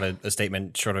put out a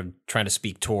statement sort of trying to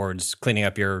speak towards cleaning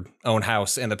up your own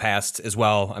house in the past as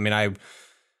well. I mean,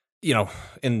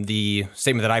 in the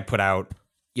statement that I put out,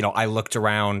 I looked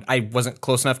around. I wasn't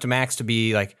close enough to Max to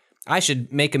be like, I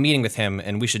should make a meeting with him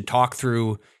and we should talk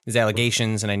through his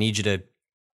allegations, and I need you to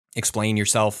explain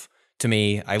yourself to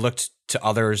me. I looked to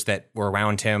others that were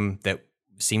around him that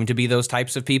seemed to be those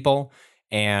types of people,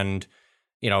 and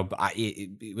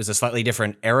it was a slightly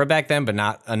different era back then, but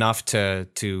not enough to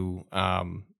throw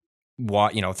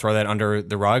that under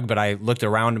the rug. But I looked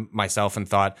around myself and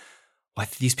thought, well,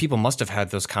 these people must have had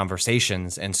those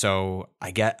conversations. And so I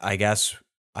guess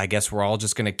we're all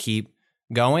just going to keep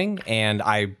going. And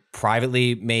I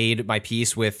privately made my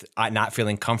peace with not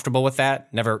feeling comfortable with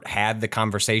that, never had the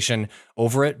conversation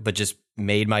over it, but just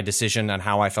made my decision on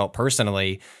how I felt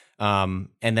personally. And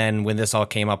then when this all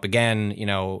came up again,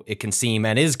 it can seem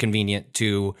and is convenient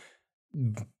to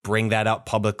bring that up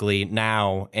publicly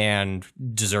now, and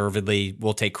deservedly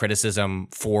will take criticism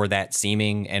for that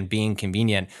seeming and being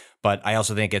convenient. But I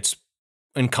also think it's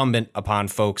incumbent upon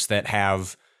folks that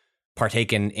have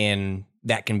partaken in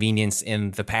that convenience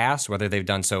in the past, whether they've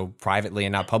done so privately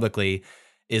and not publicly,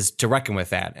 is to reckon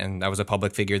with that. And I was a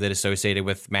public figure that associated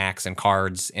with Max and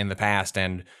cards in the past,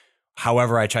 and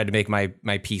however I tried to make my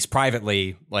peace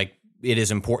privately, like it is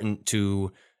important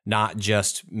to not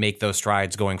just make those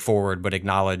strides going forward, but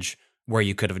acknowledge where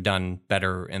you could have done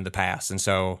better in the past. And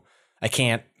so I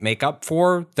can't make up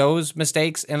for those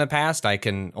mistakes in the past. I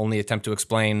can only attempt to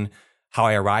explain how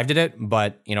I arrived at it.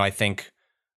 But, I think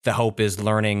the hope is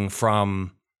learning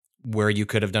from where you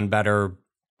could have done better,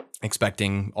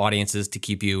 expecting audiences to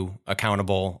keep you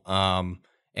accountable,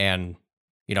 and,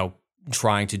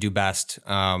 trying to do best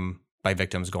by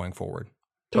victims going forward.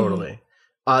 Totally.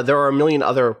 There are a million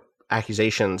other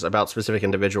accusations about specific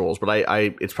individuals, but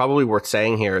it's probably worth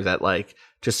saying here that, like,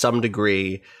 to some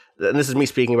degree, and this is me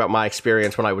speaking about my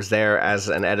experience when I was there as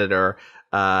an editor,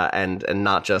 and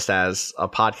not just as a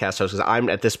podcast host, because I'm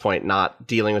at this point not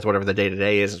dealing with whatever the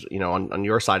day-to-day is, on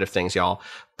your side of things, y'all.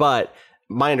 But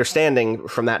my understanding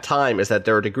from that time is that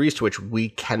there are degrees to which we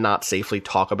cannot safely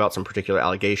talk about some particular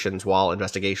allegations while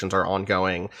investigations are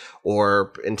ongoing,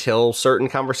 or until certain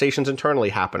conversations internally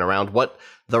happen around what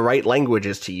the right language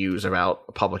is to use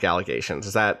about public allegations.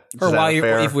 Is that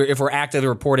fair? If we're actively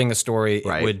reporting a story,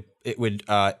 right, it would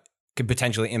could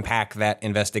potentially impact that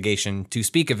investigation to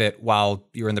speak of it while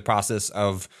you're in the process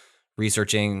of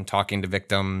researching, talking to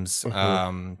victims,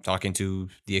 talking to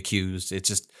the accused.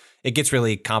 It gets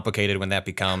really complicated when that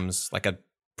becomes like a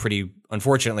pretty,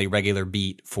 unfortunately, regular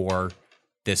beat for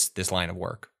this line of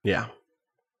work. Yeah.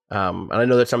 And I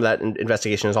know that some of that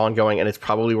investigation is ongoing, and it's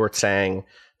probably worth saying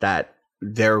that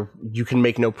you can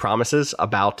make no promises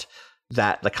about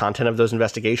the content of those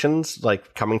investigations,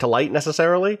 like, coming to light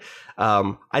necessarily.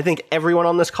 I think everyone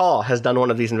on this call has done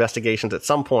one of these investigations at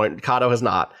some point. Kato has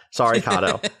not. Sorry,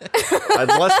 Kato.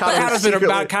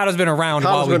 Kato's been around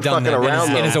while we've done that,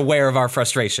 and is aware of our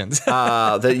frustrations.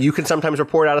 That you can sometimes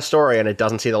report out a story and it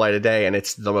doesn't see the light of day, and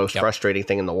it's the most frustrating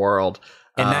thing in the world.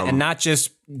 And not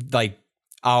just like,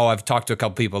 I've talked to a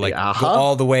couple people, like, go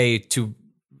all the way to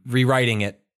rewriting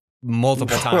it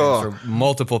multiple times for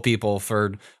multiple people,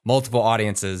 for multiple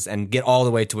audiences, and get all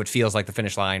the way to what feels like the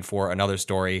finish line for another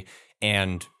story,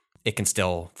 and it can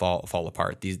still fall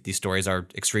apart. These stories are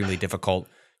extremely difficult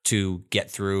to get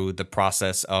through the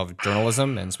process of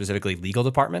journalism and specifically legal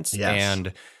departments. Yes.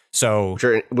 And so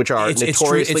which are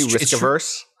notoriously risk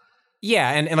averse. Yeah,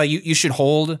 and like you should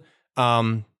hold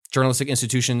journalistic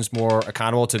institutions more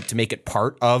accountable to make it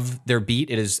part of their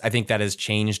beat. I think that has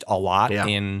changed a lot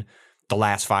in the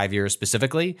last 5 years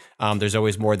specifically. There's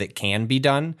always more that can be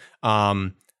done,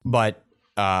 but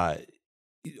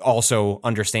also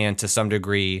understand to some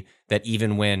degree that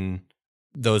even when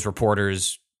those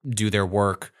reporters do their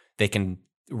work, they can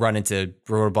run into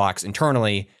roadblocks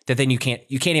internally that then you can't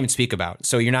even speak about.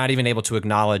 So you're not even able to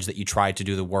acknowledge that you tried to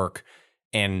do the work,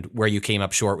 and where you came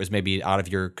up short was maybe out of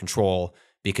your control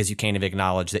because you can't even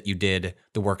acknowledge that you did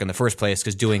the work in the first place,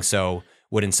 because doing so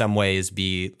would in some ways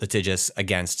be litigious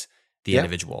against the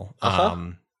individual.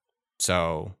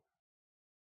 So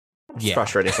it's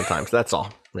frustrating sometimes. That's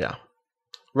all. Yeah.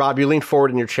 Rob, you leaned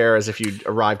forward in your chair as if you'd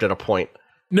arrived at a point.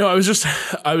 No,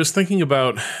 I was thinking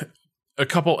about a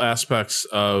couple aspects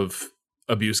of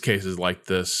abuse cases like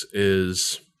this.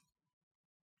 Is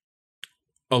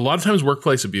a lot of times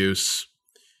workplace abuse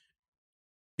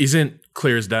isn't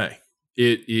clear as day.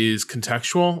 It is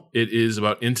contextual. It is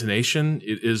about intonation.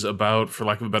 It is about, for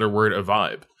lack of a better word, a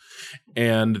vibe.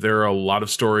 And there are a lot of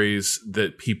stories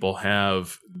that people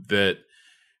have that,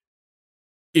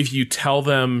 if you tell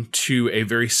them to a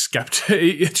very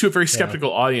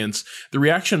skeptical audience, the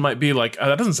reaction might be like, "Oh,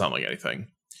 that doesn't sound like anything."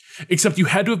 Except you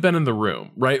had to have been in the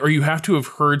room, right? Or you have to have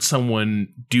heard someone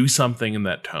do something in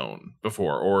that tone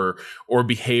before, or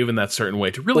behave in that certain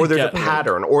way to really. Or there's a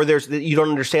pattern, or you don't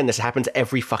understand. This happens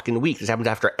every fucking week. This happens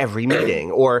after every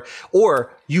meeting, or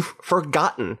you've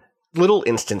forgotten little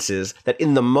instances that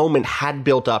in the moment had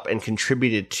built up and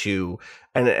contributed to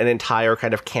an entire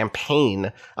kind of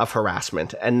campaign of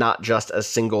harassment, and not just a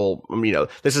single,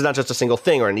 this is not just a single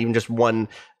thing or even just one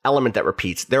element that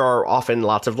repeats. There are often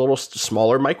lots of little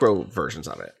smaller micro versions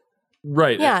of it.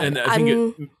 Right. Yeah. And I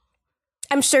think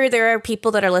I'm sure there are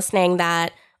people that are listening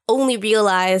that only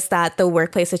realized that the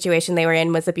workplace situation they were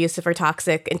in was abusive or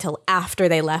toxic until after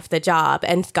they left the job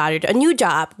and got a new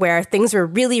job where things were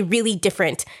really, really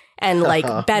different and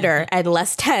like better and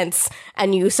less tense.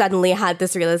 And you suddenly had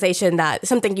this realization that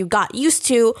something you got used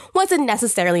to wasn't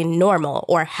necessarily normal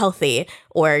or healthy,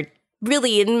 or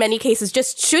really in many cases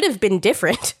just should have been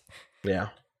different. Yeah.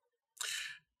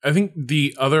 I think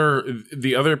the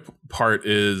other part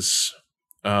is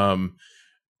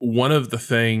one of the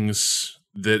things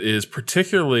that is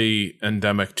particularly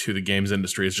endemic to the games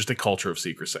industry is just a culture of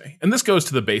secrecy. And this goes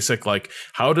to the basic, like,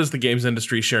 how does the games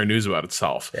industry share news about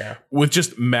itself? Yeah. With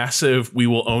just massive, we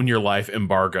will own your life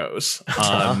embargoes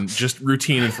on just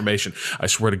routine information. I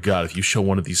swear to God, if you show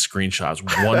one of these screenshots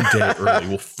one day early,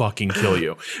 we'll fucking kill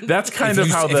you. That's kind of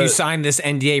how if you sign this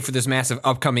NDA for this massive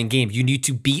upcoming game, you need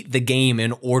to beat the game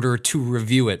in order to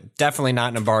review it. Definitely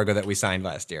not an embargo that we signed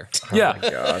last year. Yeah. Oh my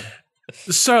God.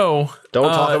 So don't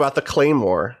talk about the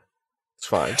Claymore. It's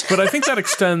fine. But I think that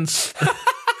extends.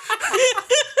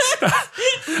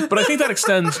 But I think that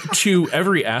extends to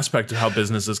every aspect of how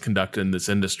business is conducted in this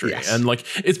industry. Yes. And like,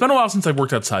 it's been a while since I've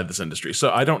worked outside this industry,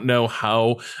 so I don't know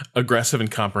how aggressive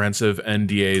and comprehensive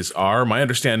NDAs are. My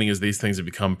understanding is these things have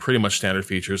become pretty much standard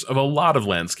features of a lot of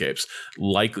landscapes,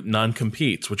 like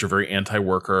non-competes, which are very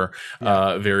anti-worker,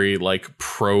 very like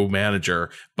pro-manager,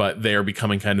 but they are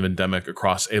becoming kind of endemic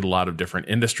across a lot of different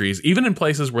industries, even in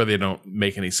places where they don't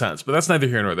make any sense. But that's neither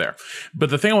here nor there. But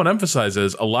the thing I want to emphasize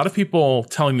is a lot of people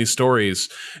telling these stories,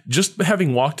 just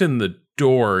having walked in the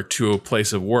door to a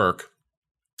place of work,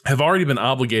 have already been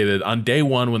obligated on day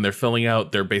one when they're filling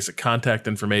out their basic contact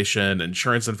information,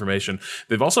 insurance information.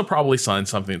 They've also probably signed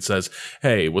something that says,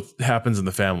 hey, what happens in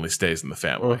the family stays in the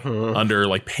family, under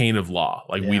like pain of law.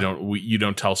 Like you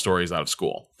don't tell stories out of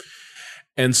school.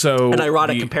 And so an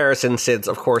ironic comparison, since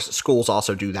of course schools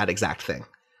also do that exact thing.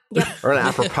 Yep. Or an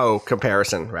apropos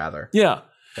comparison, rather. Yeah.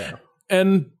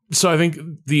 And so I think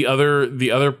the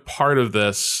other part of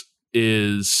this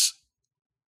is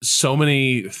so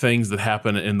many things that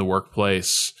happen in the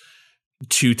workplace.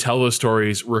 To tell those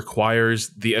stories requires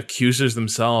the accusers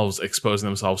themselves exposing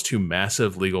themselves to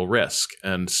massive legal risk.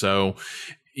 And so,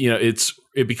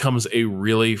 it becomes a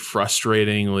really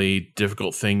frustratingly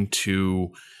difficult thing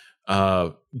to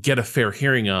get a fair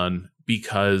hearing on,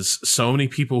 because so many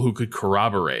people who could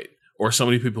corroborate, or so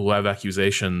many people who have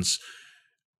accusations,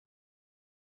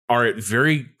 are at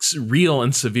very real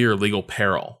and severe legal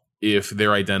peril if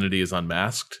their identity is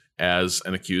unmasked as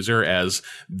an accuser, as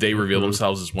they reveal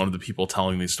themselves as one of the people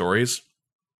telling these stories.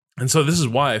 And so this is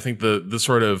why I think the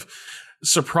sort of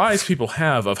surprise people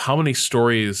have of how many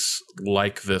stories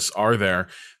like this are there.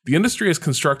 The industry is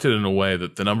constructed in a way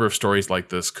that the number of stories like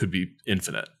this could be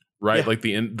infinite, right? Yeah. Like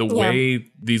the way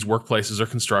these workplaces are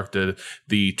constructed,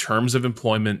 the terms of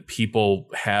employment people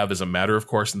have as a matter of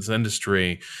course in this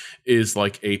industry is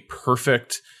like a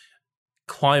perfect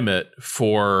climate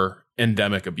for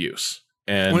endemic abuse.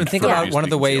 And when you think about one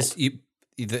of the ways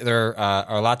there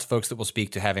are lots of folks that will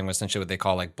speak to having essentially what they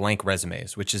call like blank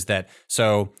resumes, which is that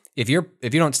so if you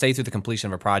don't stay through the completion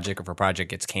of a project, or if a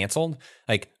project gets canceled,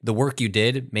 like the work you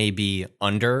did may be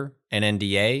under an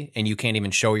NDA and you can't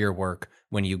even show your work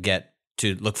when you get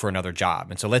to look for another job.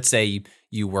 And so let's say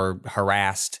you were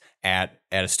harassed at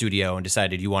a studio and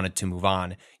decided you wanted to move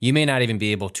on. You may not even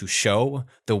be able to show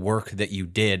the work that you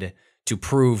did to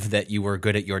prove that you were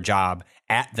good at your job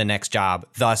at the next job,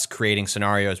 thus creating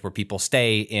scenarios where people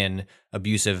stay in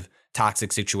abusive,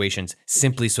 toxic situations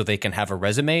simply so they can have a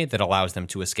resume that allows them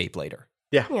to escape later.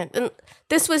 Yeah. And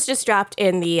this was just dropped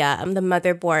in the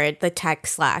Motherboard, the tech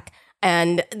Slack.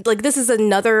 And like this is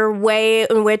another way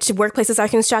in which workplaces are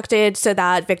constructed so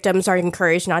that victims are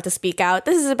encouraged not to speak out.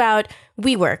 This is about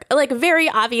WeWork, like a very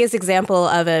obvious example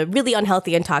of a really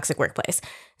unhealthy and toxic workplace.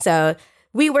 So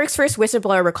WeWork's first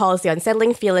whistleblower recalls the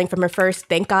unsettling feeling from her first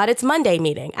Thank God It's Monday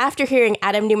meeting. After hearing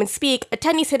Adam Newman speak,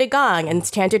 attendees hit a gong and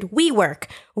chanted, "WeWork,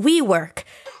 WeWork."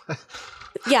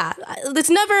 Yeah, it's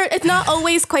not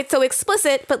always quite so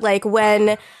explicit, but like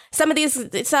when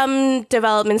some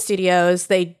development studios,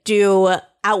 they do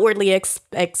outwardly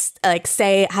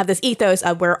say, have this ethos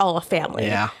of we're all a family.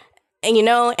 Yeah. And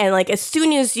and like as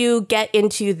soon as you get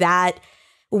into that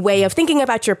way of thinking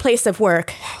about your place of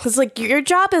work, because like your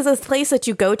job is a place that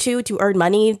you go to earn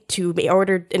money in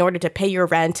order to pay your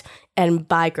rent and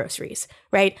buy groceries,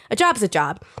 right? A job is a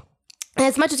job. And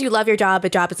as much as you love your job, a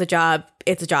job is a job,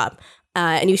 it's a job.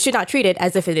 And you should not treat it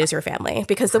as if it is your family,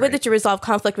 because the way that you resolve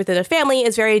conflict within a family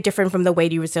is very different from the way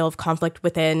you resolve conflict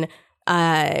within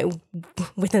a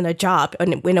job,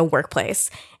 in a workplace.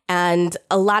 And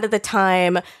a lot of the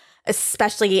time,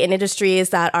 especially in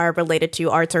industries that are related to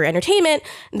arts or entertainment,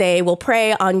 they will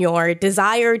prey on your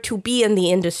desire to be in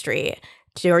the industry,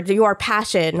 your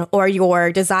passion or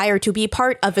your desire to be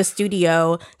part of a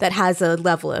studio that has a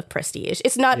level of prestige.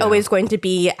 It's not always going to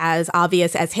be as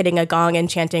obvious as hitting a gong and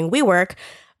chanting WeWork,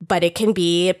 but it can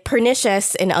be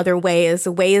pernicious in other ways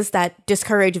that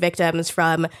discourage victims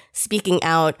from speaking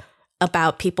out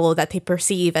about people that they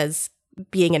perceive as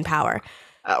being in power.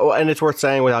 And it's worth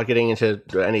saying, without getting into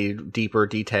any deeper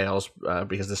details,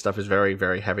 because this stuff is very,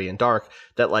 very heavy and dark,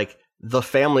 that like the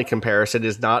family comparison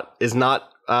is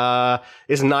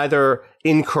neither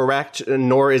incorrect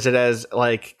nor is it as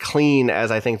like clean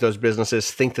as I think those businesses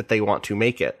think that they want to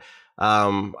make it.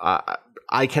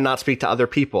 I cannot speak to other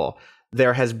people.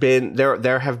 There have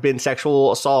been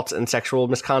sexual assaults and sexual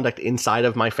misconduct inside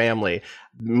of my family,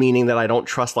 meaning that I don't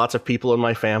trust lots of people in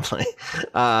my family.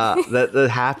 That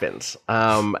happens.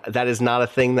 That is not a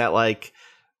thing that like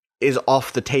is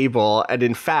off the table. And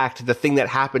in fact, the thing that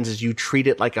happens is you treat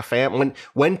it like a family.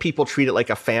 When people treat it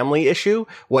like a family issue,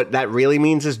 what that really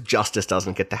means is justice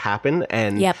doesn't get to happen,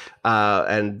 and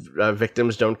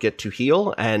victims don't get to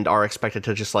heal and are expected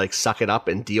to just like suck it up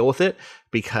and deal with it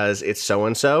because it's so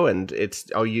and so, and it's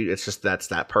just that's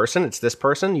that person, it's this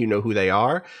person, you know who they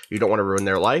are, you don't want to ruin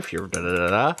their life, you're da da da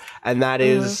da, and that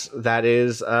is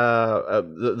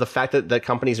the fact that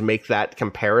companies make that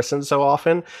comparison so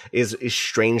often is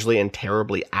strangely and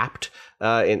terribly apt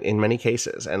in many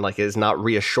cases, and like it is not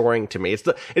reassuring to me. It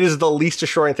is the least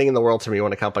assuring thing in the world to me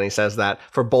when a company says that,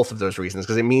 for both of those reasons,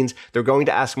 because it means they're going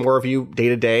to ask more of you day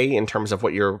to day in terms of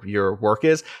what your work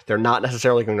is. They're not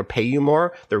necessarily going to pay you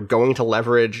more. They're going to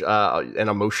leverage an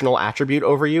emotional attribute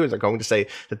over you. They're going to say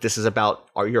that this is about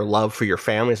your love for your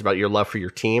family, it's about your love for your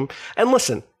team. And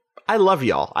listen, I love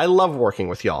y'all. I love working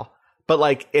with y'all. But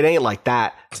like, it ain't like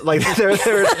that. Like, there's,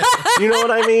 you know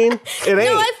what I mean? It ain't.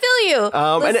 No, I feel you.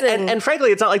 And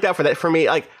frankly, it's not like that for me.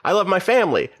 Like, I love my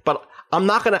family, but I'm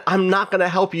not gonna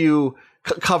help you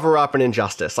cover up an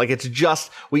injustice. Like, it's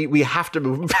just we have to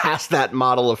move past that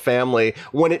model of family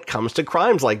when it comes to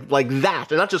crimes like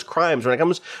that, and not just crimes. When it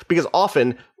comes, because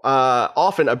often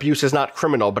abuse is not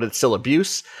criminal, but it's still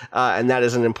abuse, and that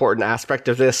is an important aspect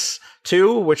of this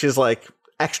too, which is like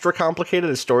extra complicated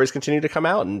as stories continue to come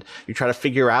out and you try to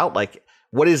figure out like,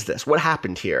 what is this? What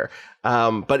happened here?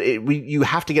 But you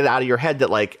have to get it out of your head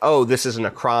that like, oh, this isn't a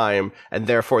crime and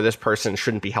therefore this person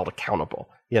shouldn't be held accountable,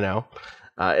 you know?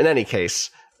 In any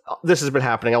case, this has been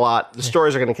happening a lot. The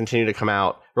stories are going to continue to come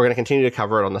out. We're going to continue to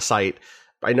cover it on the site.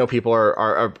 I know people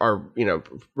are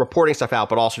reporting stuff out,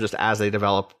 but also just as they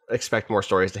develop, expect more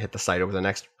stories to hit the site over the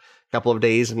next couple of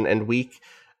days and week,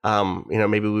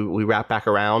 maybe we wrap back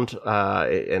around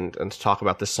and talk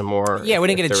about this some more. Yeah, we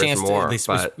didn't get a chance to. More, at least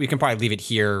but we can probably leave it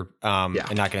here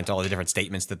and not get into all the different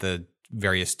statements that the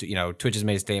various, Twitch has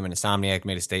made a statement, Insomniac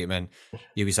made a statement,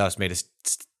 Ubisoft's made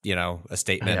a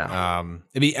statement.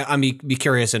 Yeah. I'd be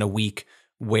curious in a week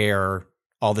where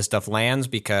all this stuff lands,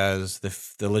 because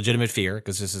the legitimate fear,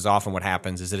 because this is often what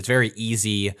happens, is that it's very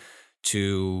easy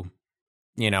to,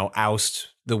 oust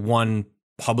the one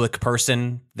public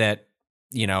person that,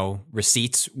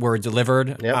 receipts were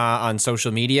delivered on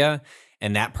social media,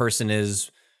 and that person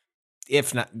is,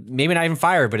 if not, maybe not even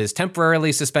fired, but is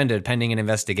temporarily suspended pending an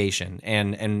investigation.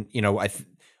 And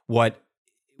what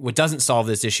doesn't solve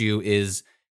this issue is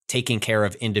taking care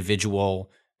of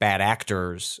individual bad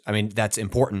actors. I mean, that's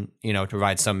important, to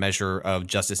provide some measure of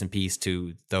justice and peace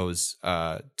to those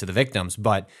to the victims.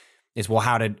 But it's, well,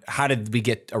 how did we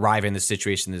arrive in this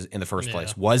situation in the first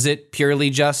place? Was it purely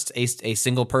just a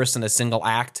single person, a single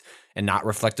act, and not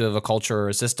reflective of a culture or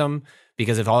a system?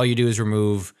 Because if all you do is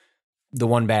remove the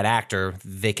one bad actor,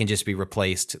 they can just be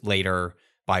replaced later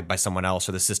by someone else,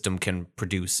 or the system can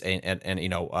produce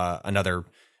another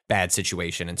bad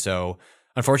situation. And so,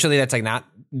 unfortunately, that's like not.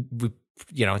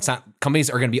 It's not,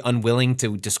 companies are going to be unwilling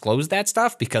to disclose that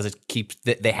stuff because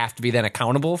they have to be then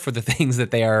accountable for the things that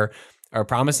they are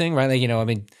promising, right?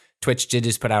 Like, Twitch did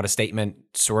just put out a statement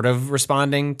sort of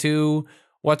responding to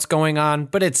what's going on,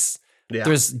 but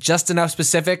there's just enough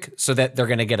specific so that they're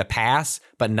going to get a pass,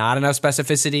 but not enough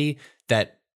specificity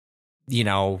that,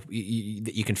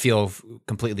 you can feel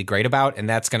completely great about. And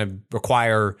that's going to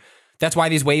require, that's why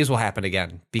these waves will happen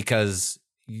again, because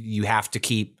you have to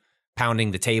keep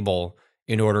pounding the table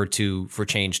in order for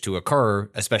change to occur,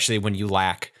 especially when you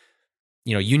lack,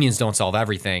 unions don't solve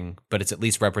everything, but it's at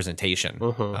least representation.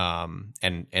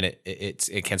 And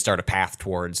it can start a path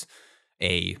towards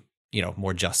a,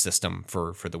 more just system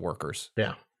for the workers.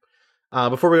 Yeah.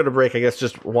 Before we go to break, I guess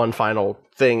just one final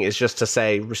thing is just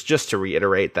to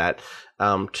reiterate that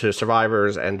to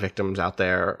survivors and victims out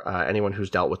there, anyone who's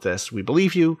dealt with this, we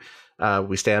believe you.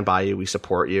 We stand by you. We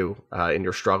support you in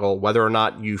your struggle, whether or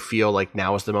not you feel like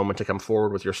now is the moment to come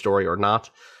forward with your story or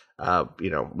not.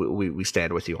 We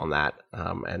stand with you on that.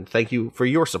 And thank you for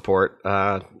your support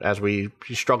as we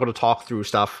struggle to talk through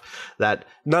stuff that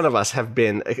none of us have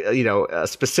been,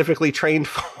 specifically trained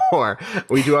for.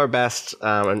 We do our best,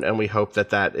 and we hope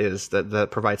that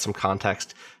provides some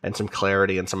context and some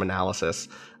clarity and some analysis.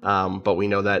 But we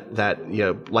know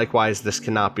that likewise, this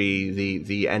cannot be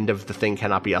the end of the thing.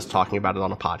 Cannot be us talking about it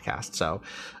on a podcast. So,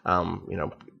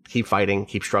 keep fighting,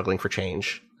 keep struggling for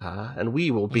change. And we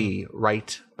will be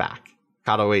right back.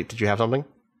 Kato, wait, did you have something?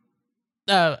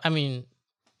 I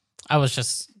was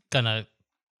just gonna.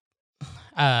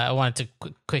 I wanted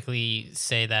to quickly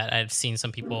say that I've seen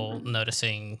some people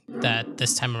noticing that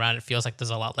this time around it feels like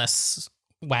there's a lot less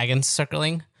wagons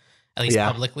circling, at least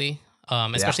publicly,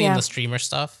 especially in the streamer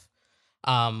stuff,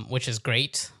 which is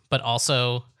great. But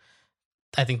also,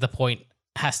 I think the point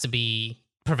has to be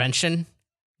prevention.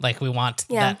 Like, we want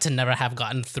that to never have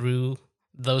gotten through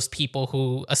those people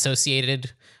who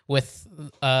associated with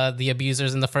the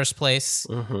abusers in the first place.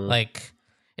 Like,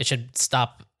 it should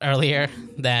stop earlier.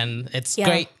 Then it's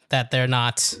great that they're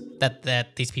not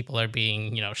that these people are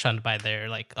being shunned by their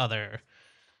other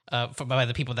by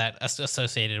the people that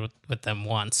associated with them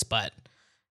once. But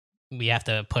we have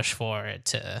to push for it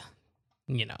to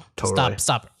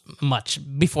stop much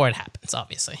before it happens,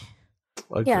 obviously.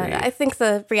 Agreed. Yeah, I think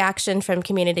the reaction from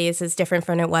communities is different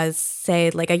from it was, say,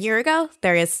 like a year ago.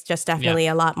 There is just definitely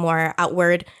a lot more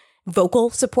outward vocal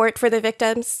support for the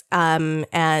victims,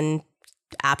 and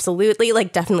absolutely,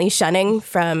 definitely shunning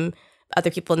from other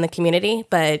people in the community.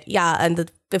 But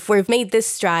if we've made this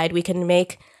stride, we can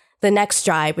make the next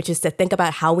stride, which is to think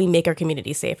about how we make our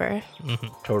community safer.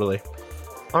 Totally.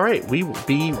 All right, we will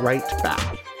be right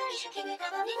back.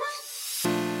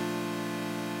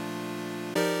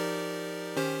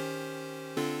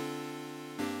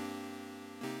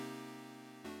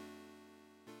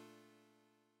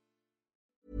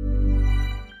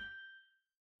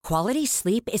 Quality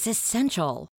sleep is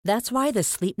essential. That's why the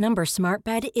Sleep Number Smart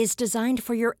Bed is designed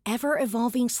for your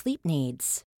ever-evolving sleep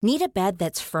needs. Need a bed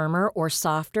that's firmer or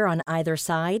softer on either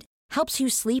side? Helps you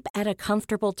sleep at a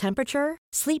comfortable temperature?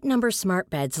 Sleep Number Smart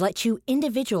Beds let you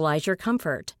individualize your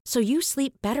comfort, so you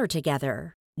sleep better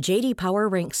together. J.D. Power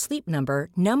ranks Sleep Number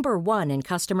number 1 in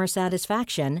customer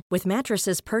satisfaction with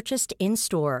mattresses purchased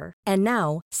in-store. And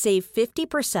now, save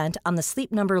 50% on the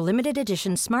Sleep Number Limited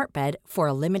Edition Smart Bed for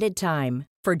a limited time.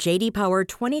 For J.D. Power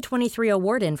 2023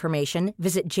 award information,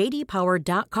 visit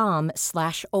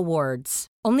jdpower.com/awards.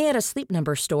 Only at a Sleep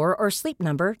Number store or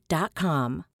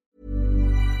sleepnumber.com.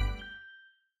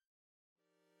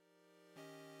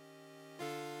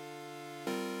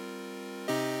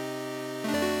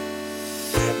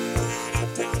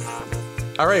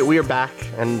 All right, we are back,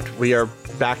 and we are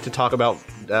back to talk about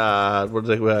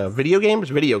video games.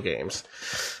 Video games.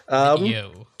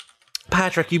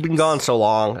 Patrick, you've been gone so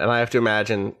long, and I have to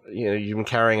imagine you've been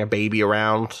carrying a baby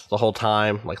around the whole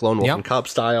time, like Lone Wolf and Cub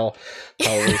style.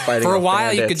 Probably fighting for a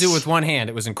while. bandits. You could do it with one hand.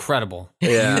 It was incredible.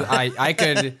 Yeah, I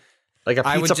could. Like a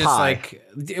pizza I would just pie.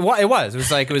 it was. It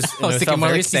was like it was. I was thinking more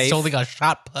like he's holding a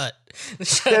shot put.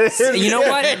 You know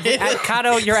what,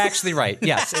 Kato, you're actually right.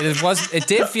 Yes, it was. It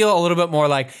did feel a little bit more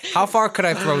like, how far could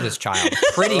I throw this child?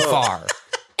 Pretty far.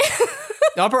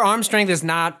 The upper arm strength is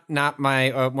not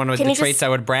my one of the traits I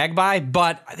would brag by,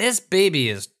 but this baby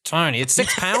is tiny. It's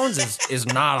 6 pounds is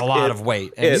not a lot of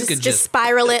weight. And you could just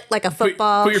spiral it like a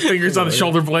football. Put your fingers on the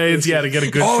shoulder blades, to get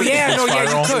a good. Oh yeah, no,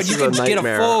 yeah, you could. You could get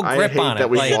a full grip on it. That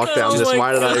we walked down this.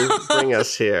 Why did I God. bring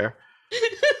us here?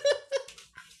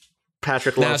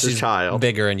 Patrick loves his child.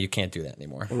 Bigger, and you can't do that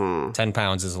anymore. 10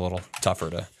 pounds is a little tougher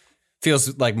to.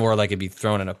 Feels like more like it'd be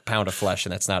thrown in a pound of flesh,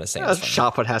 and that's not a satisfying.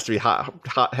 Shot put has to be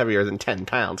hot heavier than 10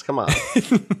 pounds. Come on. I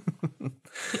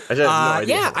just have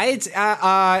no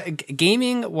idea.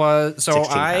 Gaming was so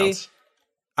 16 pounds.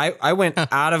 I went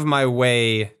out of my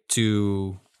way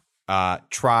to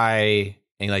try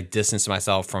and like distance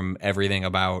myself from everything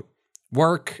about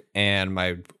work and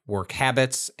my work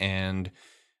habits and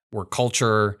work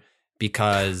culture,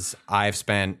 because I've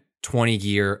spent 20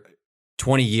 years.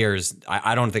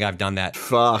 I don't think I've done that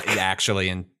actually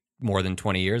in more than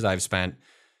 20 years. I've spent.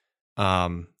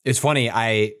 It's funny.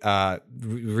 I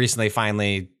recently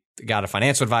finally got a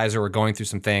financial advisor. We're going through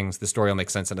some things. The story will make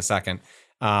sense in a second.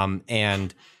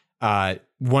 And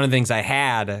one of the things I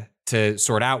had to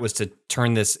sort out was to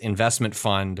turn this investment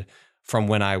fund from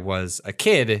when I was a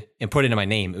kid and put it in my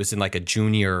name. It was in like a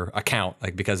junior account,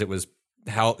 like because it was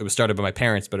started by my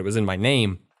parents, but it was in my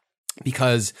name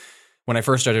because when I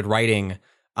first started writing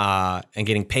and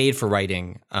getting paid for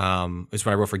writing, was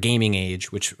when I wrote for Gaming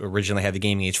Age, which originally had the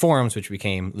Gaming Age forums, which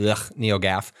became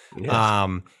NeoGAF.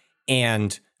 Yes.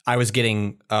 And I was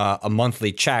getting a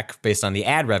monthly check based on the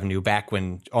ad revenue back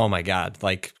when, oh my God,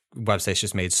 like websites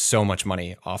just made so much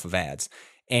money off of ads.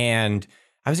 And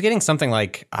I was getting something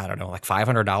like, I don't know, like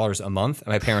 $500 a month. And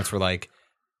my parents were like,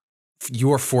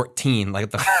 you're 14.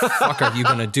 Like, what the fuck are you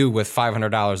going to do with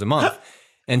 $500 a month?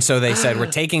 And so they said,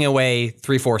 we're taking away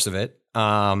 3/4 of it,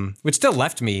 which still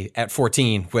left me at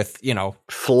 14 with,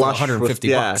 flush $150 with,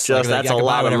 bucks. Just, that's a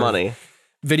lot of money.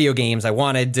 Video games I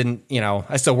wanted,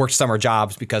 I still worked summer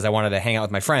jobs because I wanted to hang out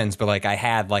with my friends, but like I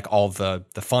had like all the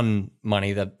fun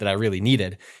money that I really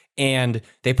needed. And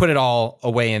they put it all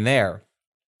away in there.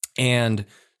 And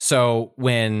so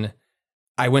when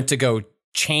I went to go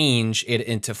change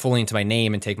it fully into my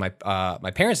name and take my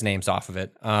parents' names off of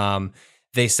it,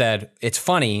 they said, it's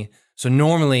funny. So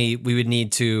normally we would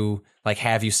need to like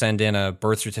have you send in a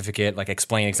birth certificate, like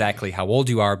explain exactly how old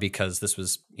you are, because this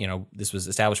was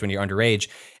established when you're underage.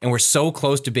 And we're so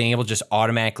close to being able to just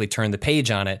automatically turn the page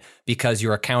on it because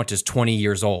your account is 20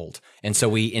 years old. And so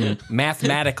we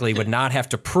mathematically would not have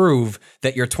to prove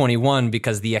that you're 21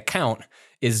 because the account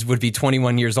would be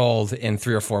 21 years old in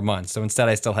 3 or 4 months. So instead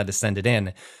I still had to send it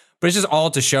in. But it's just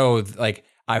all to show like,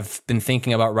 I've been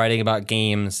thinking about writing about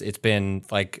games. It's been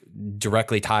like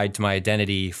directly tied to my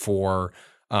identity for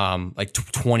like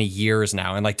 20 years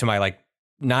now. And like to my like,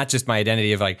 not just my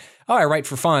identity of like, oh, I write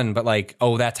for fun, but like,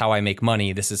 oh, that's how I make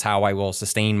money. This is how I will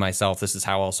sustain myself. This is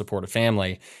how I'll support a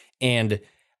family. And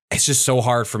it's just so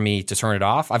hard for me to turn it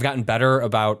off. I've gotten better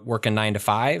about working 9 to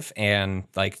 5 and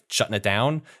like shutting it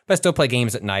down, but I still play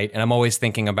games at night. And I'm always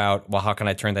thinking about, well, how can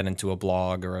I turn that into a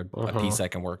blog or a piece I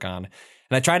can work on?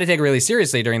 And I try to take it really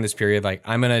seriously during this period. Like,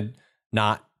 I'm going to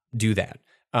not do that.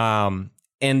 And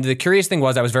the curious thing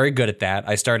was I was very good at that.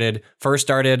 I first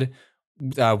started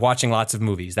watching lots of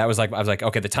movies. I was like,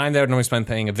 okay, the time that I would normally spend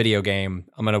playing a video game,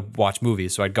 I'm going to watch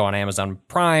movies. So I'd go on Amazon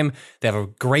Prime. They have a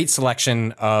great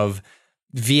selection of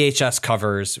VHS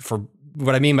covers. For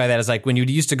what I mean by that is like when you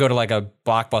used to go to like a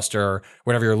Blockbuster or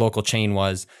whatever your local chain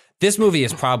was, this movie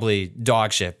is probably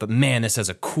dog shit, but man, this has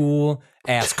a cool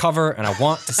ass cover and I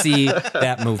want to see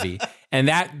that movie. And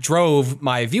that drove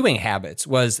my viewing habits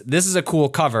was this is a cool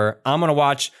cover. I'm going to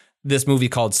watch this movie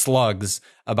called Slugs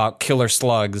about killer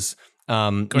slugs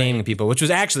naming people, which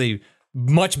was actually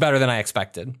much better than I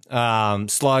expected.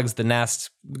 Slugs, The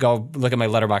Nest, go look at my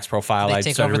Letterboxd profile. I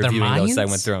started reviewing those. I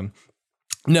went through them.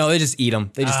 No, they just eat them.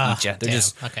 They just eat you. They're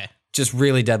just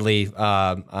really deadly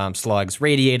slugs,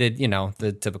 radiated,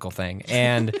 the typical thing.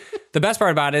 And the best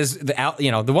part about it is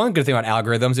the one good thing about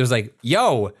algorithms, it was like,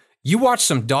 yo, you watch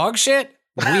some dog shit?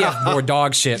 We have more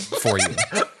dog shit for you.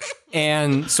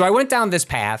 And so I went down this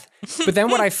path, but then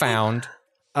what I found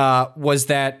was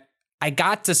that I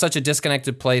got to such a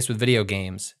disconnected place with video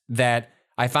games that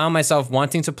I found myself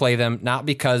wanting to play them, not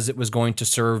because it was going to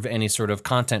serve any sort of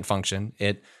content function.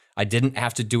 I didn't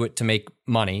have to do it to make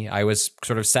money. I was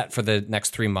sort of set for the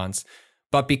next 3 months,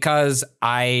 but because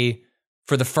I,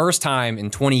 for the first time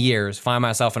in 20 years, find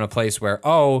myself in a place where,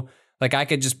 like I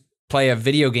could just play a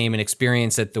video game and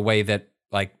experience it the way that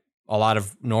like a lot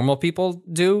of normal people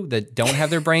do that don't have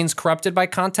their brains corrupted by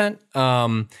content,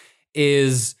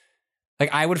 is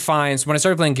like I would find, so when I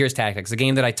started playing Gears Tactics, a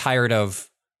game that I tired of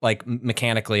like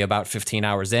mechanically about 15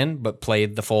 hours in, but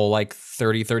played the full like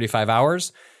 30, 35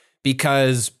 hours,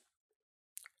 because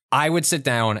I would sit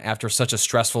down after such a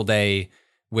stressful day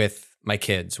with my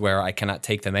kids where I cannot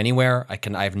take them anywhere.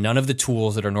 I have none of the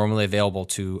tools that are normally available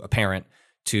to a parent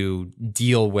to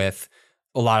deal with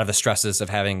a lot of the stresses of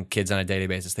having kids on a daily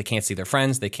basis. They can't see their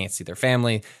friends. They can't see their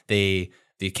family. They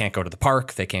can't go to the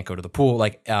park. They can't go to the pool.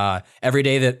 Like every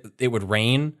day that it would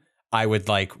rain, I would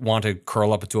like want to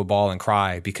curl up into a ball and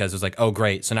cry because it was like, oh,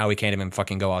 great. So now we can't even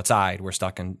fucking go outside. We're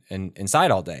stuck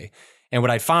inside all day. And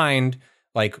what I'd find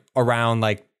like around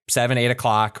like 7, 8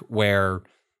 o'clock where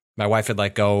my wife would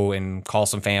like go and call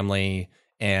some family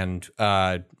and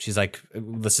she's like,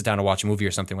 let's sit down and watch a movie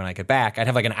or something when I get back. I'd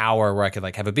have like an hour where I could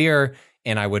like have a beer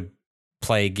and I would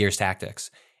play Gears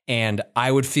Tactics. And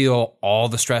I would feel all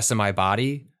the stress in my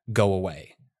body go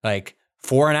away. Like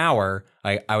for an hour,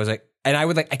 I was like, and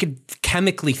I could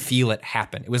chemically feel it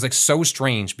happen. It was like so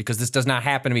strange because this does not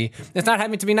happen to me. It's not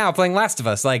happening to me now playing Last of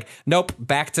Us. Like, nope,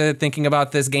 back to thinking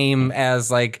about this game as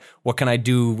like, what can I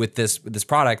do with this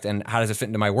product and how does it fit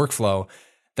into my workflow?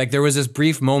 Like there was this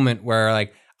brief moment where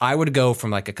like I would go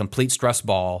from like a complete stress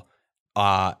ball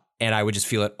and I would just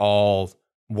feel it all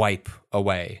wipe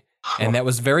away. And that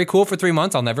was very cool for 3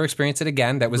 months. I'll never experience it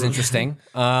again. That was interesting.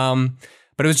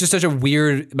 But it was just such a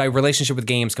weird, my relationship with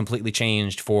games completely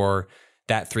changed for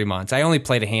that 3 months. I only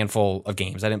played a handful of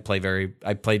games. I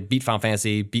beat Final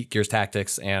Fantasy, beat Gears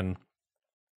Tactics, and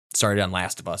started on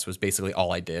Last of Us was basically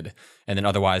all I did. And then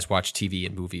otherwise watched TV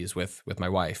and movies with my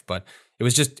wife. But it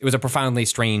was a profoundly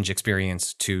strange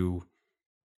experience to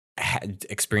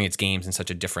experience games in such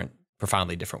a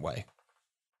profoundly different way.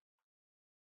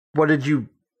 What did you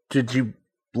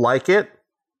like it?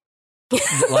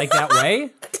 Like that way?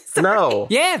 No.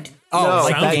 Yeah. Oh, no,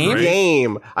 like that the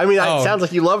game? I mean, it sounds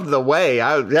like you loved the way.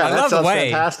 I love sounds the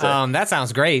way. Fantastic. That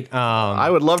sounds great. I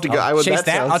would love to go.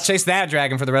 I'll chase that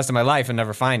dragon for the rest of my life and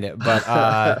never find it. But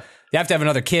you have to have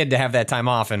another kid to have that time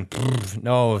off, and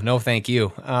no, thank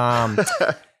you.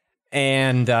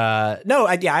 And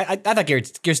I thought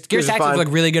Gears Tactics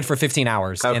looked really good for 15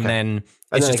 hours, okay. And then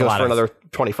it's just a lot for of another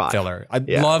 25 filler. I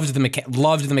loved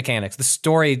the mechanics. The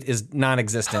story is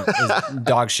non-existent. Is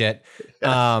dog shit.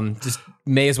 Just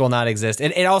may as well not exist.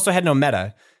 It also had no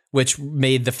meta, which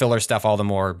made the filler stuff all the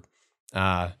more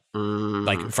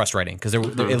like frustrating because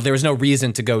there was no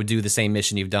reason to go do the same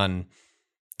mission you've done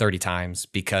 30 times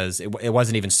because it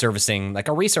wasn't even servicing like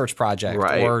a research project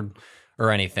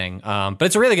or anything. But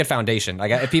it's a really good foundation.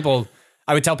 Like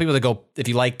I would tell people to go if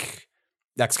you like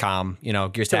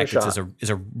XCOM, Gears Tactics is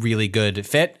a really good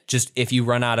fit. Just if you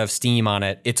run out of steam on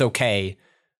it, it's okay.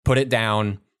 Put it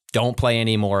down. Don't play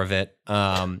any more of it.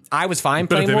 I was fine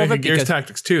playing more of it. Gears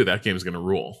Tactics 2, that game's gonna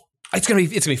rule. It's gonna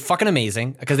be fucking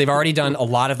amazing because they've already done a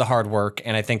lot of the hard work,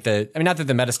 and I think not that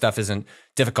the meta stuff isn't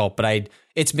difficult, but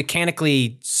it's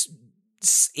mechanically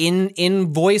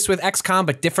in voice with XCOM,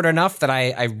 but different enough that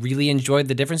I really enjoyed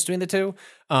the difference between the two.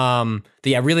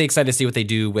 Really excited to see what they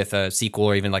do with a sequel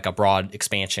or even like a broad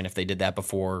expansion if they did that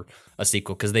before a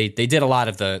sequel because they did a lot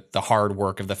of the hard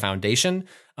work of the foundation.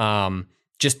 I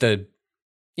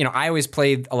always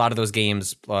played a lot of those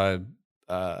games with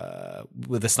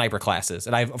the sniper classes,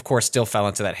 and I of course still fell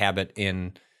into that habit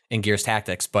in Gears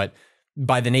Tactics, but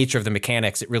by the nature of the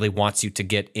mechanics, it really wants you to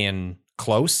get in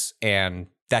close, and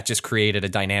that just created a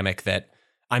dynamic that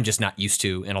I'm just not used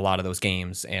to in a lot of those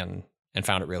games, and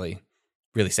found it really,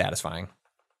 really satisfying.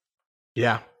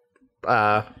 Yeah.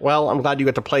 Well, I'm glad you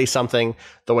get to play something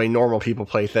the way normal people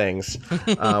play things.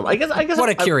 I guess. What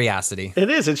a curiosity! It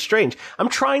is. It's strange. I'm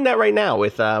trying that right now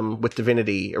with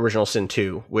Divinity: Original Sin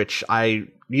 2, which I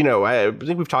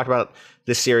think we've talked about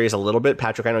this series a little bit.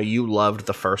 Patrick, I know you loved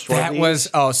the first one. That was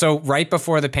so right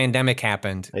before the pandemic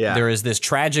happened. Yeah. There is this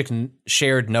tragic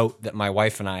shared note that my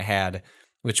wife and I had,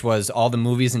 which was all the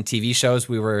movies and TV shows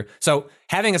we were. So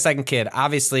having a second kid,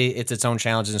 obviously, it's its own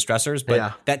challenges and stressors.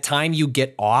 But that time you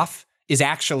get off is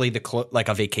actually like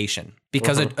a vacation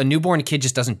because a newborn kid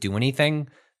just doesn't do anything.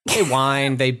 They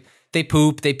whine, they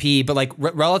poop, they pee, but like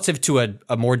relative to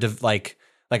a more like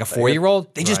a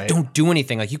 4-year-old, they just don't do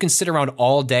anything. Like you can sit around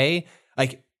all day.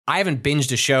 Like I haven't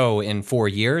binged a show in 4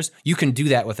 years. You can do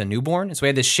that with a newborn. So we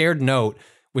had this shared note,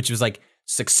 which was like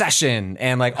Succession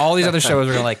and like all these other shows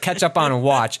we're gonna like catch up on and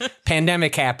watch.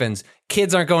 Pandemic happens.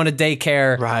 Kids aren't going to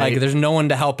daycare. Right. Like there's no one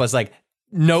to help us. Like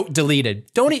note deleted.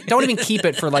 Don't even keep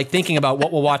it for like thinking about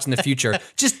what we'll watch in the future.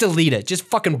 Just delete it. Just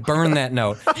fucking burn that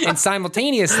note. And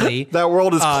simultaneously, That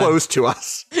world is closed to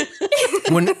us.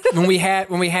 when we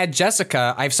had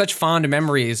Jessica, I have such fond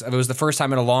memories of it was the first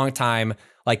time in a long time,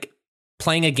 like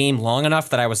playing a game long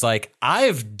enough that I was like,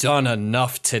 I've done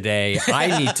enough today.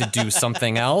 I need to do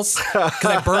something else. Because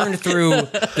I burned through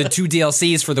the 2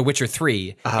 DLCs for The Witcher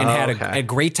 3 and had a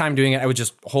great time doing it. I would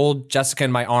just hold Jessica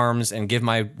in my arms and give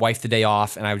my wife the day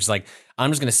off. And I was just like,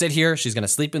 I'm just going to sit here. She's going to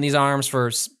sleep in these arms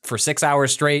for 6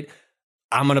 hours straight.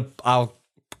 I'll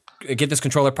get this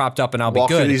controller propped up and I'll Walk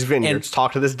be good. through these vineyards,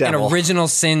 talk to this devil. And Original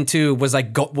Sin 2 was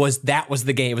like was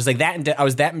the game. It was like that. And I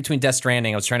was that between Death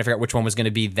Stranding. I was trying to figure out which one was going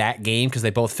to be that game because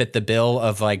they both fit the bill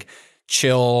of like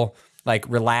chill, like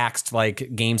relaxed,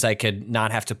 like games I could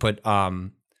not have to put a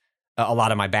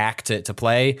lot of my back to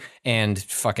play. And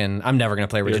fucking, I'm never going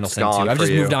to play Original Sin 2. I've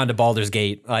just moved on to Baldur's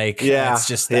Gate. Like, it's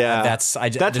just that's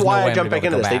why I jumped back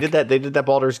into this. They did that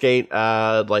Baldur's Gate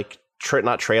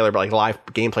not trailer, but like live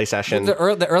gameplay session. The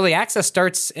early access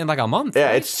starts in like a month. Yeah,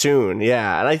 right? it's soon.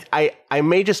 Yeah, and I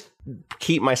may just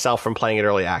keep myself from playing it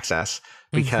early access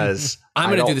because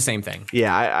I'm going to do the same thing.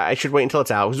 Yeah, I should wait until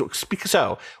it's out.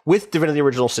 So with Divinity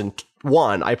Original Sin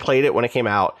 1, I played it when it came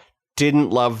out. Didn't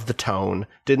love the tone.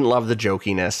 Didn't love the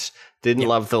jokiness. Didn't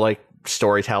love the like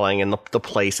storytelling and the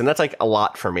place, and that's like a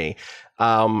lot for me.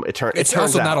 It turns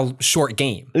also out, not a short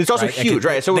game. It's also huge,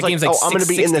 right? So it was like, I'm going to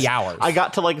be in this. Hours. I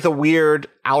got to like the weird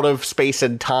out of space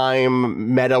and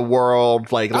time meta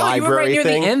world like library you were right near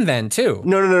thing. The end then too.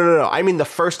 No. I mean the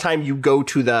first time you go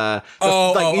to you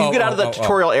get out of the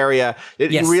tutorial area,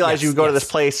 you realize you go to this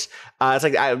place. It's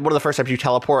like one of the first times you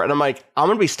teleport, and I'm like, I'm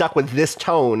going to be stuck with this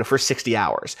tone for 60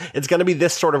 hours. It's going to be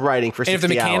this sort of writing for 60 hours.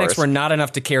 And if the mechanics were not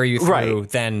enough to carry you through,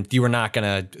 then you were not going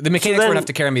to... The mechanics were enough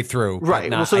to carry me through. Right.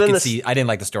 Not, I didn't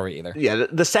like the story either. Yeah,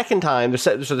 the second time,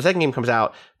 so the second game comes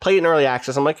out, play it in early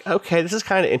access. I'm like, okay, this is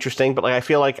kind of interesting, but like I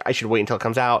feel like I should wait until it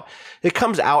comes out. It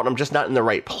comes out, and I'm just not in the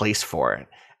right place for it.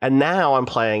 And now I'm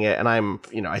playing it, and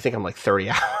I think I'm like 30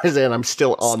 hours in. I'm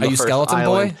still on the first Skeleton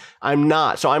island. Boy? I'm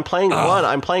not. So I'm playing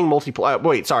I'm playing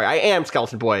multiplayer. I am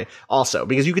Skeleton Boy also,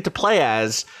 because you get to play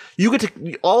as,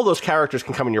 all those characters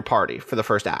can come in your party for the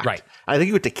first act. Right. I think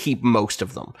you get to keep most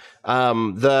of them.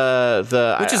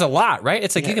 Which is a lot, right?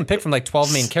 It's like you can pick from like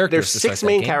 12 main characters. There's 6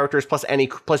 main characters plus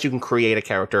you can create a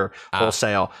character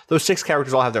wholesale. Those 6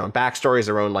 characters all have their own backstories,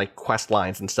 their own like quest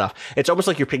lines and stuff. It's almost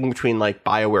like you're picking between like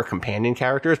BioWare companion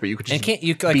characters, but you could just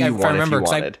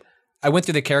I went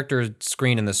through the character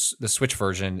screen in the Switch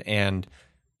version, and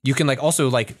you can like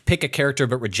also like pick a character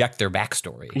but reject their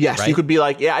backstory. Yes, right? You could be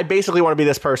like, yeah, I basically want to be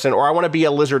this person, or I want to be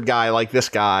a lizard guy like this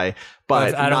guy,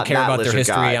 but I don't care about their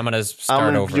history. Guy. I'm going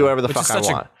to do whatever the fuck I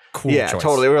want. Cool choice.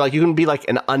 Totally. We're like, you can be like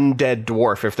an undead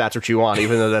dwarf if that's what you want,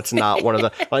 even though that's not one of the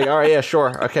like. All right, yeah,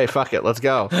 sure, okay, fuck it, let's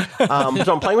go. So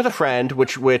I'm playing with a friend,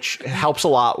 which helps a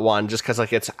lot. One, just because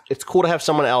like it's cool to have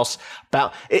someone else.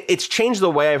 It's changed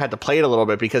the way I've had to play it a little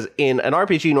bit, because in an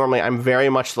RPG normally I'm very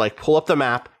much like pull up the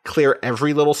map, clear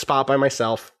every little spot by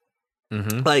myself.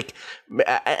 Mm-hmm. Like,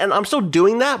 and I'm still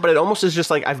doing that, but it almost is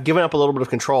just like I've given up a little bit of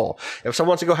control. If someone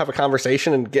wants to go have a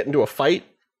conversation and get into a fight,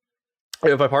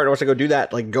 if my partner wants to go do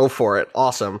that, like, go for it.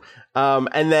 Awesome.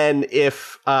 And then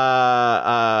if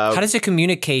how does it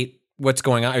communicate what's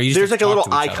going on? There's like a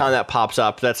little icon that pops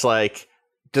up that's like,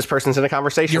 this person's in a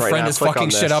conversation right now. Your friend is fucking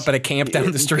shit up at a camp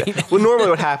down the street. Well, normally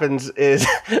what happens is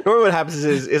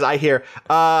I hear,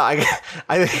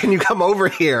 can you come over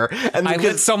here? And I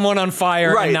lit someone on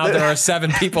fire, and now there are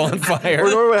 7 people on fire.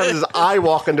 Or normally what happens is I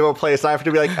walk into a place, and I have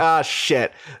to be like,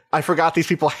 shit, I forgot these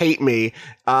people hate me.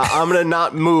 I'm going to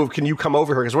not move. Can you come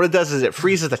over here? Because what it does is it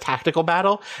freezes the tactical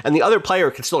battle, and the other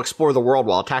player can still explore the world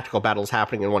while a tactical battle is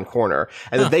happening in one corner.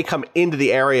 And if they come into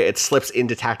the area, it slips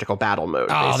into tactical battle mode.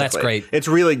 Oh, basically. That's great. It's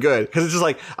really good, because it's just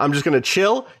like, I'm just going to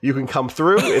chill. You can come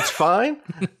through. It's fine.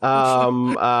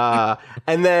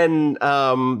 And then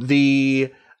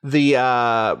the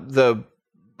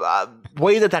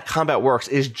way that combat works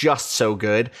is just so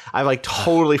good. I've like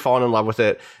totally fallen in love with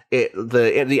it.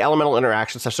 the elemental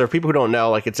interaction stuff. So for people who don't know,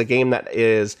 like, it's a game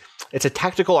it's a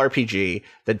tactical RPG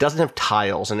that doesn't have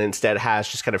tiles and instead has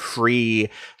just kind of free,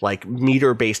 like,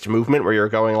 meter-based movement where you're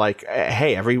going like,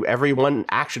 hey, every one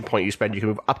action point you spend, you can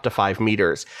move up to 5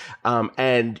 meters.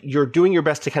 And you're doing your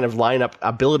best to kind of line up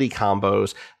ability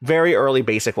combos. Very early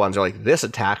basic ones are like, this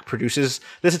attack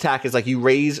is like you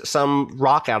raise some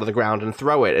rock out of the ground and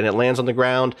throw it, and it lands on the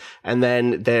ground, and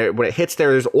then when it hits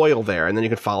there's oil there, and then you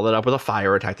can follow that up with a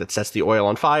fire attack that sets the oil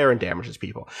on fire and damages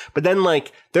people. But then,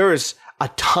 like, there's a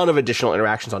ton of additional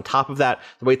interactions on top of that,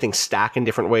 the way things stack in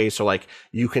different ways. So, like,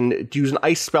 you can use an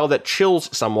ice spell that chills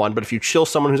someone, but if you chill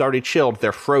someone who's already chilled,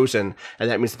 they're frozen,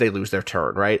 and that means that they lose their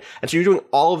turn, right? And so you're doing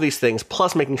all of these things,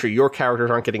 plus making sure your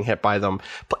characters aren't getting hit by them.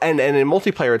 And in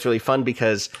multiplayer, it's really fun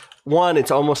because, one,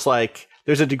 it's almost like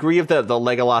there's a degree of the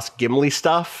Legolas Gimli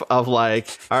stuff of like,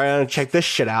 all right, check this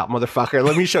shit out, motherfucker.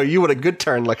 Let me show you what a good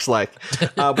turn looks like.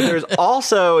 But there's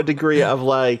also a degree of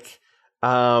like,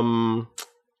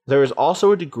 there is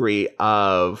also a degree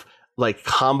of like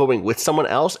comboing with someone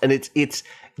else, and it's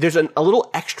there's a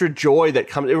little extra joy that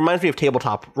comes. It reminds me of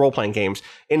tabletop role-playing games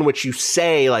in which you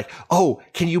say like, oh,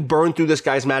 can you burn through this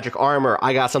guy's magic armor?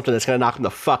 I got something that's going to knock him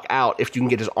the fuck out if you can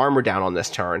get his armor down on this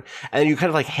turn. And then you kind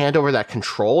of like hand over that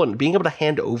control, and being able to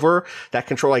hand over that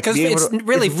control, like, because it's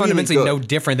really fundamentally no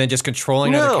different than just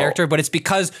controlling another character, but it's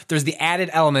because there's the added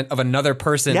element of another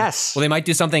person. Yes. Well, they might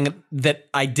do something that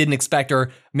I didn't expect,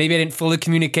 or maybe I didn't fully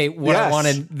communicate what I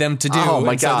wanted them to do. Oh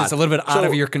my God. So it's a little bit out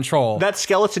of your control. That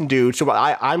skeleton dude, so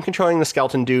I'm controlling the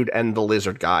skeleton dude and the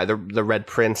lizard guy, the Red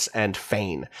Prince and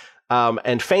Fane.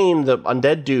 And Fane, the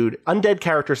undead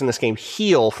characters in this game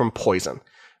heal from poison,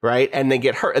 right? And they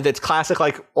get hurt. It's classic,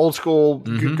 like, old school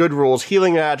good rules.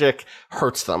 Healing magic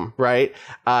hurts them, right?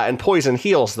 And poison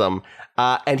heals them.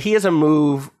 And he has a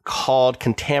move called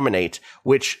Contaminate,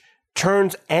 which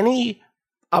turns any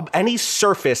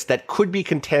surface that could be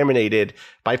contaminated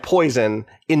by poison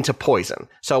into poison.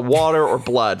 So water or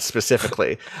blood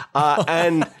specifically.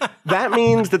 And that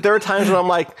means that there are times when I'm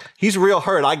like, he's real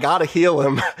hurt. I gotta heal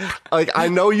him. Like, I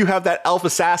know you have that elf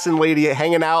assassin lady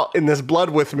hanging out in this blood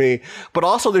with me, but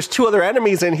also there's 2 other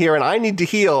enemies in here and I need to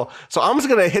heal. So I'm just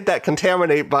gonna hit that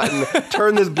contaminate button,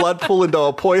 turn this blood pool into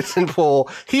a poison pool,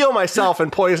 heal myself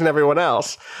and poison everyone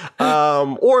else.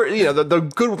 Or, you know, the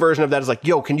good version of that is like,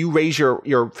 yo, can you raise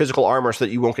your physical armor so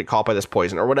that you won't get caught by this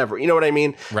poison or whatever? You know what I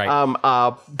mean?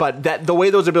 Right. But the way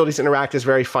those abilities interact is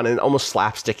very fun and almost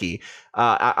slapsticky.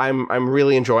 I'm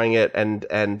really enjoying it,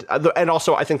 and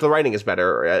also I think the writing is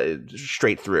better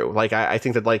straight through. Like, I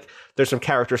think that, like, there's some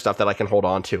character stuff that I can hold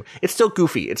on to. It's still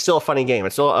goofy. It's still a funny game.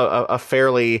 It's still a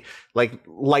fairly, like,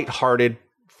 lighthearted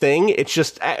thing. It's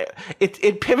just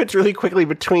it pivots really quickly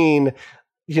between,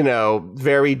 you know,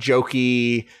 very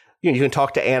jokey. You know, you can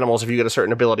talk to animals if you get a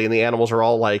certain ability, and the animals are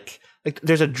all like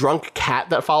there's a drunk cat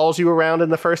that follows you around in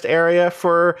the first area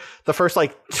for the first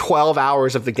like 12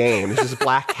 hours of the game. There's this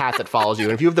black cat that follows you.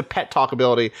 And if you have the pet talk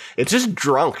ability, it's just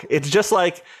drunk. It's just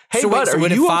like, hey, bud, are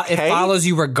you okay? It follows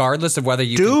you regardless of whether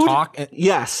you can talk.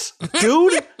 Yes.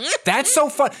 Dude. That's so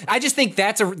fun. I just think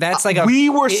that's like a... We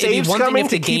were save scumming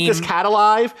to keep this cat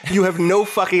alive. You have no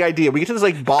fucking idea. We get to this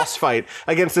like boss fight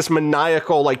against this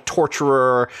maniacal like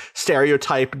torturer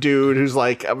stereotype dude who's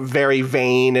like very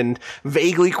vain and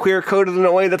vaguely queer coded in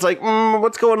a way that's like,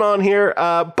 what's going on here?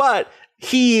 But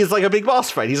he's like a big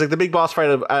boss fight. He's like the big boss fight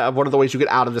of one of the ways you get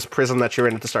out of this prison that you're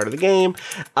in at the start of the game.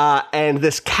 And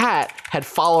this cat had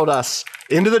followed us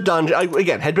into the dungeon.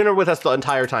 Again, had been with us the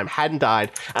entire time, hadn't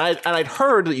died. And I'd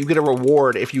heard that you get a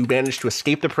reward if you manage to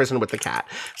escape the prison with the cat.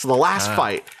 So the last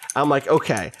fight, I'm like,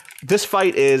 okay, this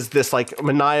fight is this like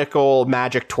maniacal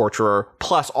magic torturer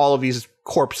plus all of these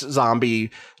corpse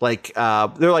zombie, like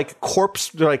they're like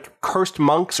cursed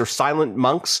monks or silent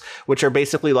monks, which are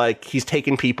basically like he's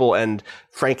taken people and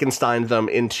Frankensteined them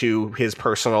into his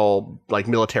personal like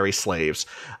military slaves,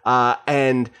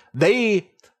 and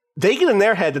they get in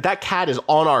their head that cat is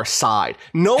on our side.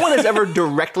 No one has ever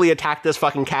directly attacked this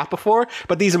fucking cat before,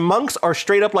 but these monks are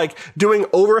straight up like doing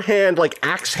overhand, like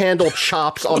axe handle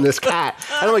chops on this cat.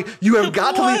 And I'm like, you have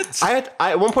got to leave.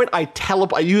 At one point I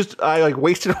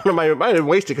wasted one of my, I didn't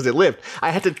waste it because it lived.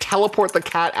 I had to teleport the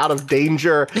cat out of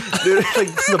danger,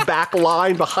 like the back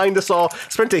line behind us all,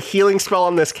 spent a healing spell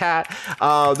on this cat.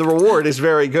 The reward is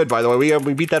very good, by the way.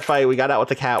 We beat that fight. We got out with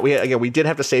the cat. We did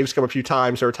have to save scum a few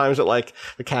times. There were times that like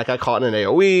the cat got caught in an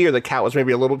AoE, or the cat was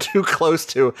maybe a little too close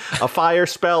to a fire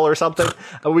spell or something.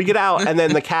 We get out, and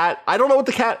then the cat, I don't know what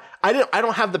the cat, I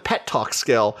don't have the pet talk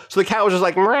skill, so the cat was just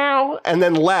like meow, and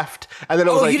then left, and then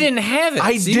it was like, you didn't have it.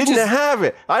 I didn't have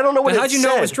it. I don't know what it said. How'd you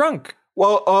know it was drunk?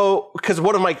 Well, because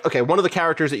one of the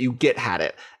characters that you get had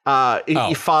it.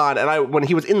 Ifan, and when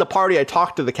he was in the party, I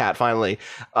talked to the cat finally,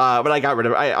 but I got rid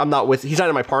of it. He's not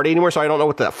in my party anymore, so I don't know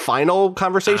what the final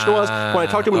conversation was. When I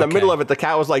talked to him in the middle of it, the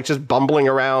cat was like just bumbling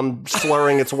around,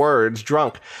 slurring its words,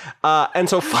 drunk. And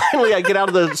so finally I get out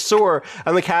of the sewer,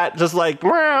 and the cat just like,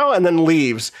 meow, and then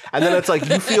leaves. And then it's like,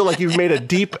 you feel like you've made a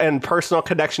deep and personal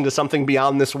connection to something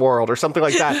beyond this world, or something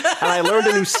like that. And I learned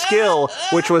a new skill,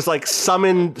 which was like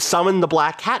summon the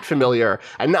black cat familiar.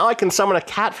 And now I can summon a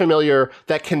cat familiar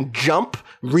that can jump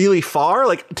really far,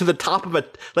 like to the top of a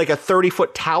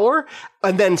 30-foot tower,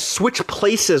 and then switch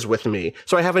places with me.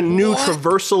 So I have a new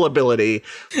traversal ability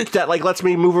that like lets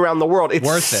me move around the world. It's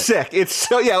worth sick. It's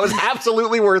so, it was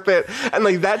absolutely worth it. And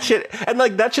like that shit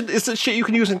is the shit you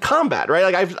can use in combat,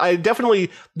 right? Like I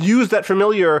definitely used that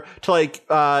familiar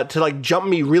to jump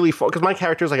me really far, because my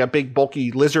character is like a big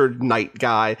bulky lizard knight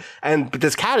guy, but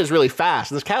this cat is really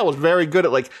fast. And this cat was very good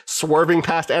at like swerving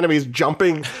past enemies,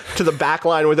 jumping to the back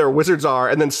line where their wizards are,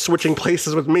 and then switching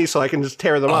places with me so I can just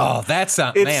tear them up. Oh, that's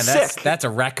sick. That's a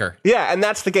wrecker. Yeah, and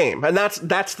that's the game, and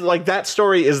that's like that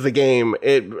story is the game.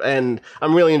 And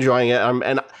I'm really enjoying it.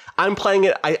 I'm playing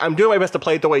it. I'm doing my best to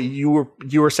play it the way you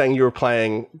were saying you were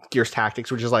playing Gears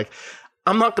Tactics, which is like,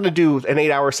 I'm not going to do an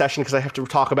 8-hour session because I have to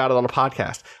talk about it on a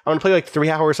podcast. I'm going to play like 3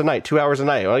 hours a night, 2 hours a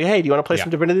night. Like, hey, do you want to play some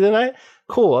Divinity tonight?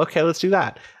 Cool. Okay, let's do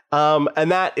that.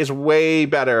 And that is way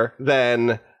better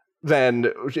than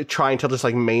trying to just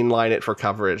like mainline it for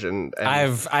coverage. And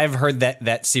I've heard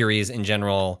that series in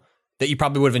general, that you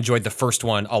probably would have enjoyed the first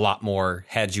one a lot more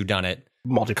had you done it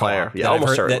multiplayer. Yeah,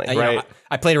 almost certainly. That, right.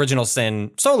 I played Original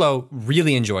Sin solo,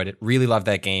 really enjoyed it, really loved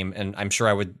that game, and I'm sure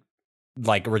I would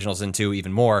like Original Sin 2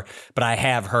 even more. But I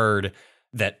have heard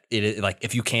that it is like,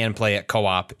 if you can play it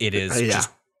co-op, it is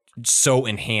just so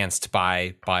enhanced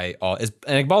by all.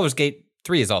 And Baldur's Gate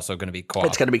 3 is also going to be co-op.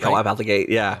 It's going to be co-op out the gate,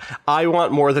 yeah. I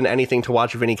want more than anything to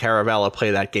watch Vinny Caravella play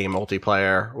that game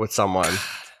multiplayer with someone.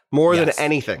 More than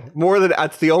anything.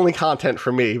 That's the only content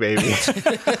for me, baby. So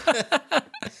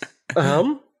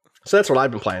that's what I've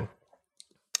been playing.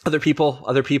 Other people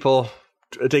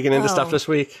digging into stuff this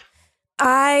week?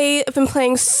 I have been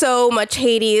playing so much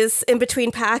Hades in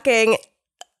between packing.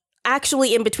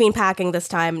 Actually in between packing this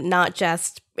time, not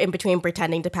just in between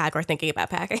pretending to pack or thinking about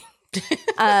packing.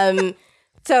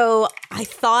 So I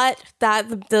thought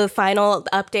that the final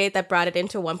update that brought it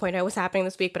into 1.0 was happening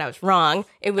this week, but I was wrong.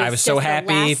 I was so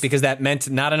happy because that meant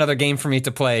not another game for me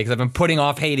to play, because I've been putting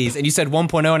off Hades, and you said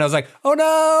 1.0 and I was like, oh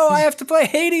no, I have to play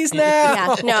Hades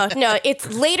now. Yeah, no,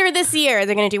 it's later this year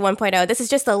they're going to do 1.0. This is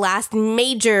just the last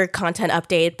major content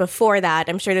update. Before that,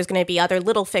 I'm sure there's going to be other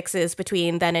little fixes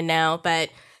between then and now, but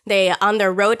they, on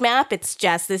their roadmap, it's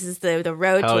just, this is the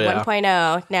road to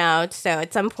 1.0 now. So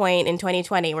at some point in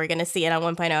 2020, we're going to see it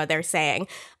on 1.0, they're saying.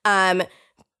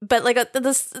 But like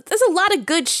there's a lot of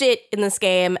good shit in this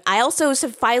game. I also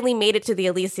finally made it to the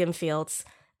Elysium Fields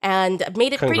and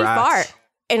made it pretty far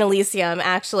in Elysium,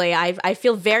 actually. I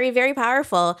feel very, very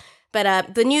powerful.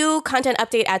 But the new content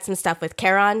update adds some stuff with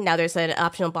Charon. Now there's an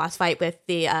optional boss fight with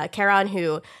the Charon,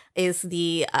 who is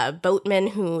the boatman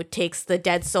who takes the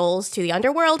dead souls to the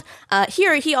underworld.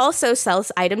 Here, he also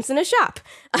sells items in a shop.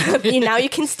 Now you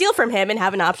can steal from him and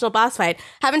have an optional boss fight.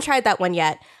 Haven't tried that one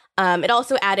yet. It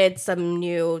also added some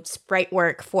new sprite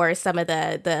work for some of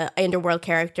the underworld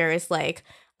characters, like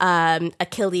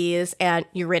Achilles and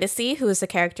Eurydice, who is the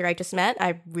character I just met.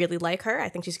 I really like her. I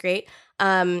think she's great.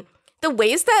 The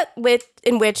ways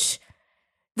in which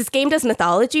this game does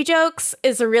mythology jokes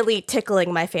is really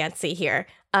tickling my fancy here.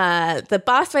 The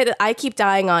boss fight that I keep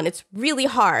dying on, it's really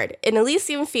hard. In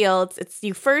Elysium Fields,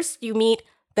 you meet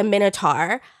the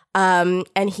Minotaur,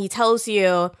 and he tells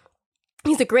you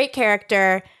he's a great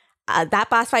character.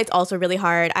 That boss fight's also really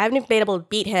hard. I haven't been able to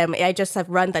beat him. I just have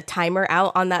run the timer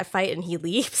out on that fight, and he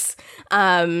leaves.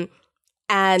 And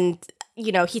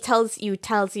he tells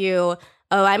you,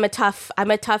 oh, I'm a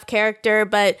tough character,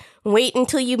 but wait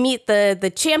until you meet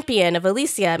the champion of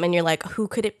Elysium, and you're like, who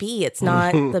could it be? It's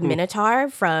not the Minotaur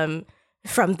from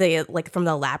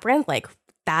the Labyrinth. Like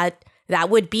that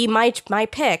would be my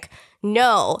pick.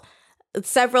 No.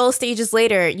 Several stages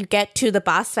later, you get to the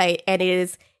boss fight, and it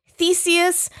is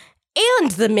Theseus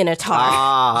and the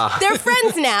Minotaur. They're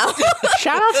friends now.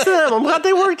 Shout out to them. I'm glad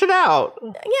they worked it out.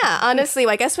 Yeah, honestly,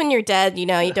 I guess when you're dead, you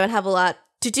don't have a lot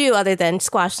to do other than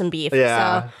squash some beef.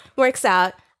 Yeah. So works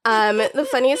out. The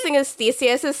funniest thing is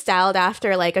Theseus is styled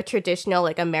after like a traditional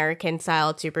like American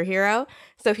styled superhero.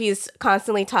 So he's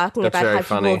constantly talking That's about very how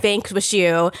funny. he will vanquish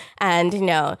you and, you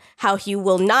know, how he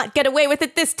will not get away with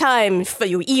it this time,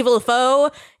 you evil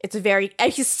foe.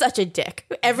 He's such a dick.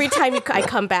 Every time I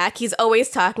come back, he's always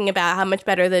talking about how much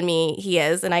better than me he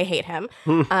is, and I hate him.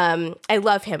 I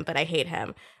love him, but I hate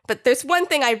him. But there's one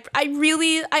thing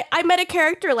I met a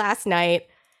character last night,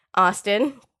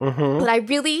 Austin, that I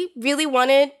really, really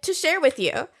wanted to share with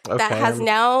you that has I'm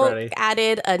now ready.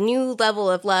 added a new level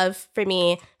of love for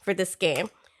me for this game.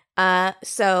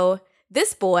 So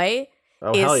this boy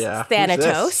Oh, is hell yeah. Who's Thanatos.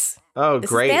 this? Oh, This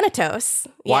great. is Thanatos.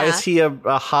 Why Yeah. is he a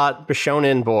hot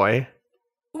Bishonen boy?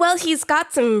 Well, he's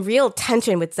got some real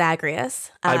tension with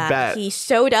Zagreus. I bet. He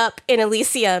showed up in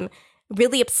Elysium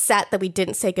really upset that we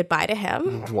didn't say goodbye to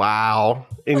him. Wow.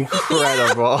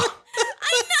 Incredible.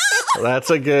 I know. That's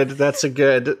a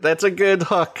good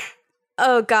hook.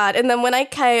 Oh God! And then when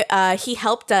he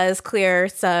helped us clear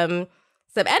some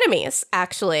enemies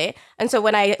actually. And so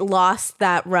when I lost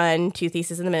that run to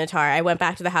Theseus and the Minotaur, I went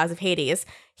back to the House of Hades.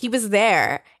 He was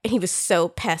there and he was so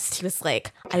pissed. He was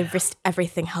like, "I risked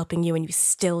everything helping you and you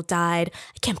still died.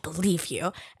 I can't believe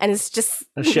you." And it's just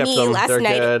Ship me them. last They're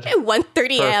night good. at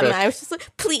 1:30 a.m. Perfect. I was just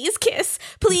like, "Please kiss,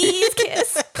 please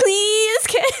kiss, please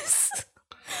kiss."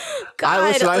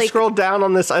 God, I scrolled down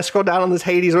on this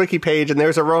Hades wiki page, and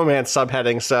there's a romance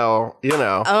subheading. So you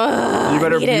know,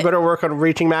 you better work on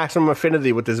reaching maximum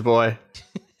affinity with this boy.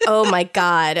 Oh my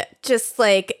God. Just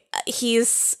like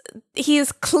he's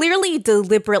clearly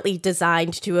deliberately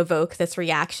designed to evoke this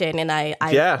reaction. And I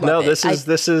love it.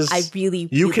 This is I really,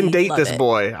 you really can date love this it.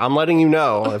 boy. I'm letting you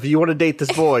know. If you want to date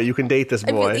this boy, you can date this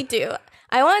I boy. really do.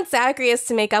 I want Zagreus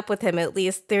to make up with him at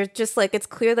least. They're just like, it's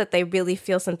clear that they really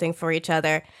feel something for each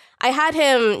other. I had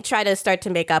him try to start to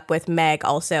make up with Meg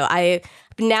also. I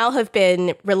now have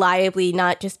been reliably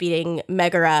not just beating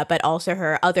Megara, but also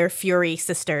her other Fury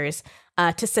sisters,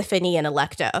 Tisiphone and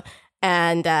Alecto.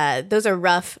 And those are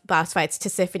rough boss fights,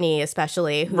 Tisiphone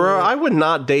especially. Who, Bro, I would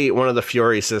not date one of the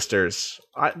Fury sisters.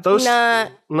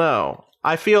 No.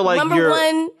 I feel like number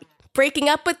one, breaking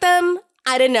up with them,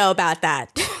 I don't know about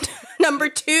that. Number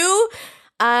two,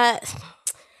 that's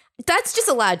just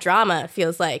a lot of drama, it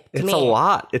feels like, to me. It's a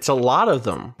lot. It's a lot of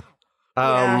them.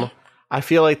 Yeah. I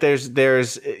feel like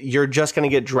you're just going to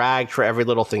get dragged for every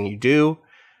little thing you do.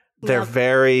 They're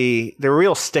they're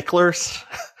real sticklers.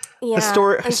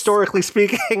 Yeah. Historically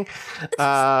speaking.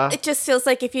 It just feels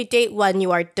like if you date one,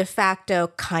 you are de facto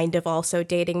kind of also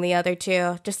dating the other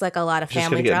two. Just like a lot of Just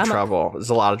family going to get drama. in trouble. There's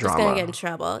a lot of drama. Just gonna get in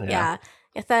trouble. Yeah.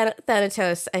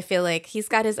 Thanatos, I feel like he's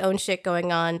got his own shit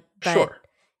going on, but Sure.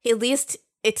 at least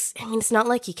it's not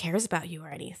like he cares about you or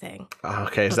anything.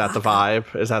 Okay, is that the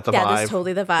vibe? Is that the vibe? Yeah, that's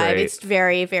totally the vibe. Great. It's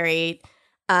very, very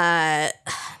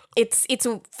it's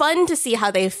fun to see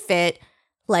how they fit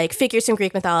like figures from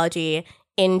Greek mythology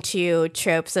into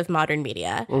tropes of modern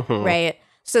media, right?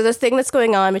 So the thing that's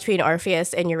going on between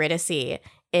Orpheus and Eurydice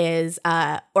is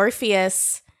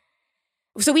Orpheus.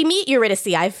 So we meet Eurydice.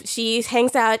 She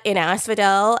hangs out in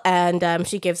Asphodel, and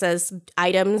she gives us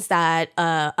items that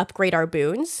upgrade our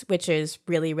boons, which is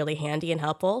really, really handy and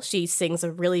helpful. She sings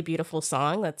a really beautiful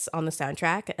song that's on the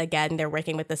soundtrack. Again, they're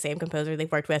working with the same composer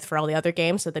they've worked with for all the other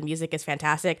games, so the music is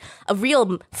fantastic. A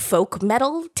real folk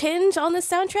metal tinge on the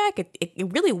soundtrack.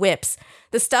 It really whips.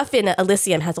 The stuff in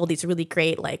Elysium has all these really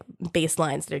great like bass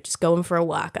lines that are just going for a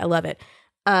walk. I love it.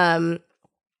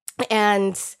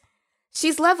 And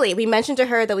she's lovely. We mentioned to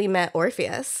her that we met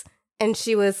Orpheus, and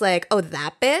she was like, "Oh,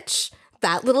 that bitch?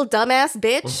 That little dumbass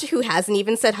bitch who hasn't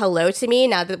even said hello to me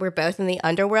now that we're both in the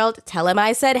underworld. Tell him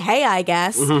I said hey, I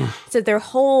guess." So their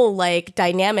whole like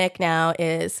dynamic now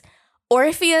is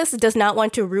Orpheus does not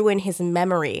want to ruin his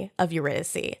memory of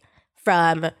Eurydice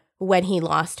from when he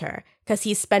lost her, because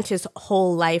he spent his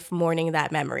whole life mourning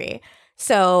that memory.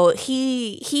 So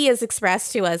he has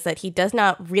expressed to us that he does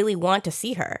not really want to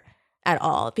see her at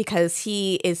all, because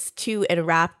he is too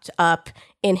wrapped up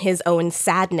in his own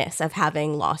sadness of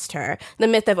having lost her. The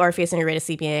myth of Orpheus and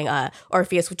Eurydice being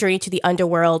Orpheus journeyed to the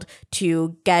underworld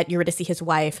to get Eurydice, his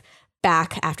wife,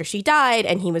 back after she died,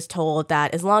 and he was told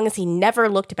that as long as he never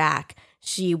looked back,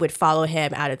 she would follow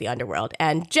him out of the underworld.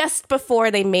 And just before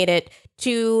they made it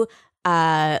to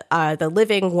the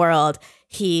living world,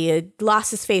 he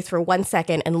lost his faith for 1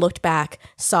 second and looked back,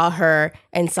 saw her,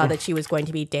 and saw that she was going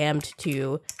to be damned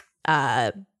to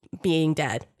being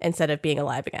dead instead of being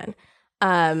alive again.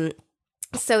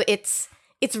 So it's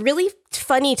really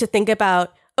funny to think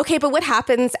about, okay, but what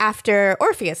happens after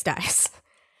Orpheus dies?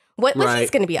 What he's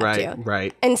going to be up to.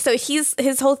 Right. And so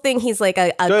his whole thing, he's like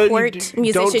a court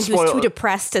musician who's too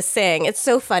depressed to sing. It's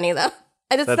so funny, though.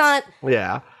 And it's not.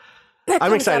 Yeah. That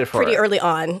I'm comes excited up for pretty it. early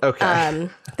on. Okay.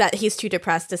 That he's too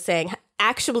depressed to sing.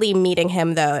 Actually meeting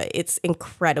him though, it's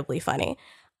incredibly funny.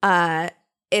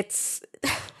 It's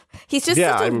he's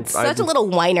just such a little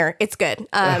whiner. It's good.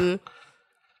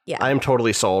 Yeah. I'm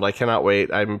totally sold. I cannot wait.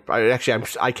 I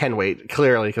can wait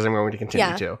clearly because I'm going to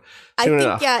continue to. I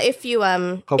think if you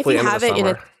Hopefully if you have it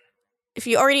summer. if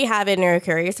you already have it and are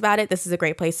curious about it, this is a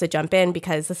great place to jump in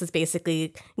because this is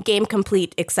basically game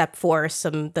complete except for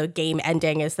the game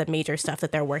ending is the major stuff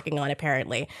that they're working on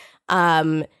apparently.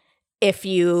 If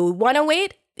you want to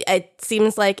wait, it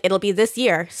seems like it'll be this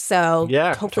year. So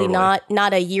hopefully not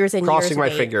a years and crossing years my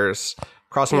wait. fingers.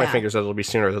 Crossing my fingers that it'll be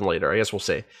sooner than later. I guess we'll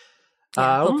see.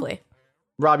 Yeah, hopefully.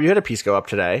 Rob, you had a piece go up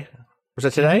today. Was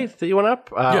it today that you went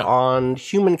up? On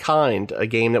Humankind, a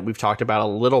game that we've talked about a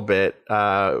little bit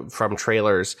from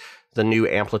trailers, the new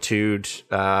Amplitude,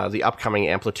 the upcoming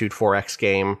Amplitude 4X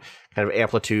game, kind of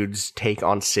Amplitude's take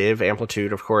on Civ.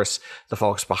 Amplitude, of course, the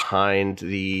folks behind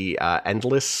the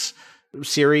Endless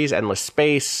series, Endless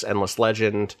Space, Endless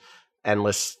Legend,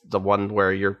 Endless, the one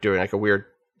where you're doing like a weird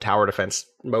tower defense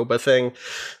MOBA thing.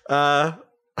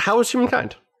 How was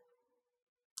Humankind?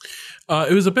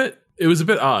 It was a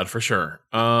bit odd for sure.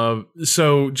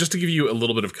 So just to give you a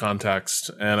little bit of context,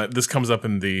 and this comes up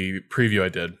in the preview I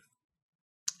did.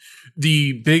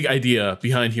 The big idea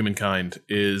behind Humankind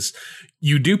is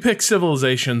you do pick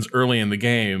civilizations early in the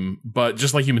game, but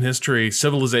just like human history,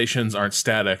 civilizations aren't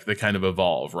static. They kind of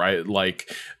evolve, right?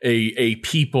 Like a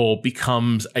people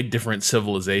becomes a different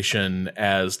civilization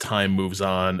as time moves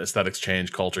on, aesthetics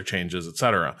change, culture changes,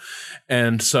 etc.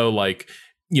 And so like,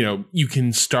 you know, you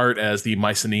can start as the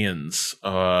Mycenaeans,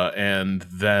 and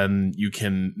then you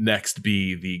can next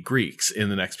be the Greeks in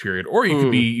the next period, or you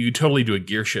could you totally do a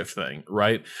gear shift thing,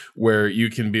 right? Where you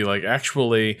can be like,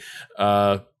 actually,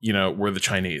 you know, we're the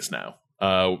Chinese now.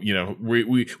 You know,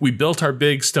 we built our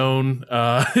big stone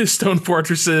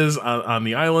fortresses on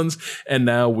the islands, and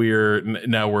now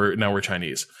we're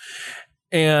Chinese.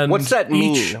 And what's that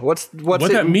mean? What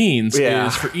that means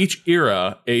is for each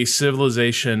era, a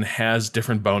civilization has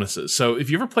different bonuses. So if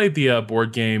you ever played the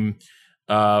board game,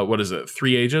 what is it?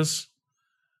 3 Ages?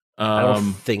 I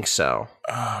don't think so.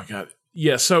 Oh god.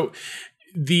 Yeah. So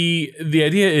the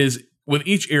idea is with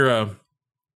each era,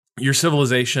 your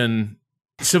civilizations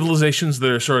that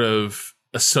are sort of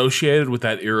associated with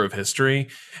that era of history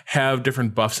have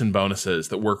different buffs and bonuses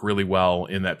that work really well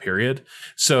in that period.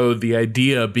 So the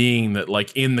idea being that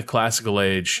like in the classical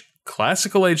age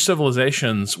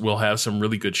civilizations will have some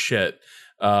really good shit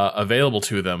available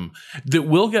to them that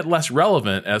will get less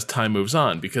relevant as time moves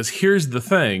on. Because here's the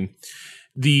thing,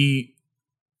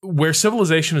 where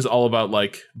civilization is all about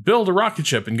like build a rocket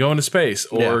ship and go into space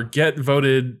or get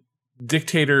voted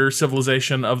dictator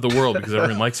civilization of the world because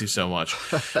everyone likes you so much.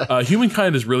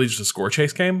 Humankind is really just a score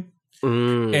chase game.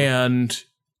 And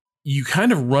you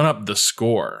kind of run up the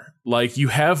score. Like you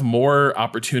have more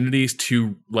opportunities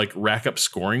to like rack up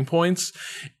scoring points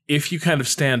if you kind of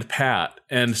stand pat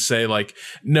and say like,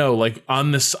 no, like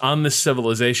on this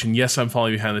civilization, yes, I'm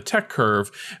falling behind the tech curve,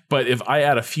 but if I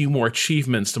add a few more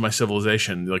achievements to my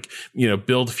civilization, like, you know,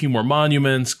 build a few more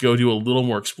monuments, go do a little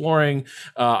more exploring,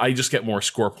 I just get more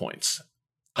score points.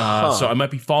 So I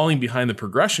might be falling behind the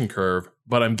progression curve,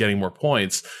 but I'm getting more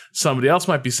points. Somebody else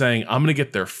might be saying, I'm going to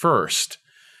get there first.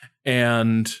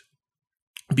 And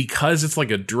because it's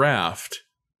like a draft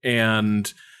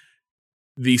and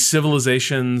the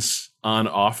civilizations on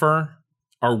offer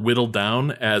are whittled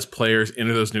down as players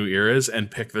enter those new eras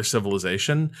and pick their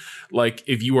civilization. Like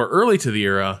if you are early to the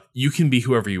era, you can be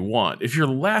whoever you want. If you're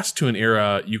last to an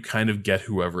era, you kind of get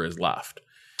whoever is left.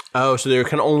 Oh, so there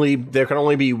can only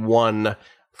be one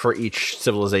for each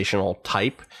civilizational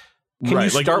type. Can you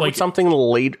start with something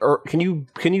late, or can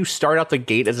you start out the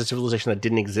gate as a civilization that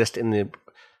didn't exist in the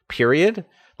period?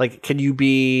 Like, can you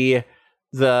be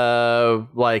the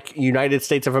like United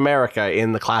States of America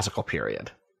in the classical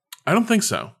period? I don't think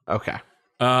so. Okay.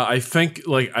 I think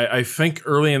I think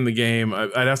early in the game,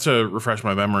 I'd have to refresh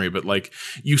my memory, but like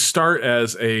you start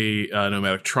as a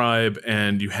nomadic tribe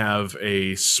and you have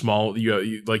a small,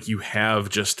 you have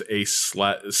just a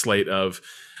slate of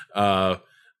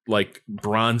like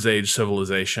Bronze Age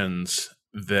civilizations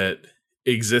that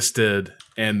existed,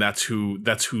 and that's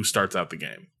who starts out the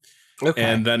game. Okay.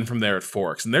 And then from there it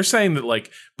forks. And they're saying that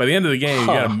like by the end of the game, you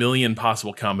got 1 million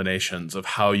possible combinations of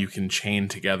how you can chain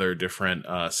together different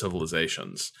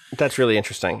civilizations. That's really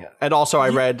interesting. And also I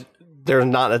read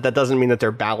that doesn't mean that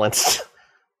they're balanced.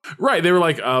 Right. They were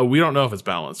like, we don't know if it's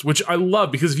balanced, which I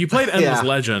love because if you played Endless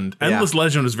Legend, Endless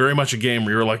Legend was very much a game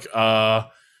where you were like,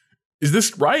 is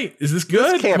this right? Is this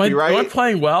good? This can't be right. Am I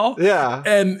playing well? Yeah.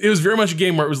 And it was very much a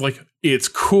game where it was like, it's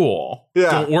cool.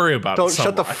 Yeah. Don't worry about it. Don't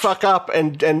shut the fuck up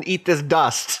and eat this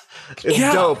dust. It's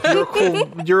dope.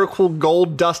 You're a cool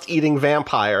gold dust eating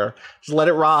vampire. Just let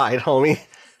it ride, homie.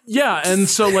 Yeah, and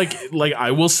so like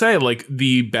I will say, like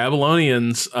the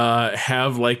Babylonians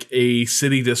have like a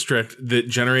city district that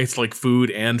generates like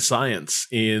food and science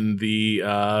in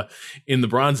the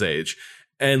Bronze Age.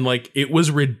 And like it was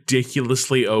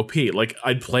ridiculously OP. Like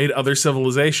I'd played other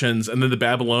civilizations, and then the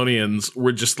Babylonians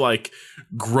were just like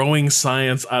growing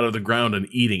science out of the ground and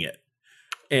eating it.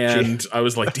 And I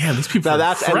was like, damn, these people now are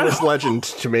that's incredible. endless legend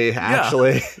to me,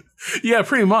 actually. Yeah,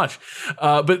 pretty much.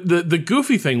 But the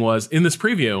goofy thing was, in this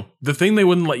preview, the thing they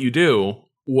wouldn't let you do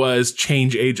was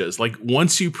change ages. Like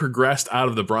once you progressed out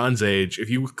of the Bronze Age, if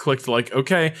you clicked like,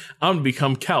 okay, I'm gonna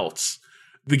become Celts,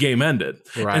 the game ended.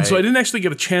 Right. And so I didn't actually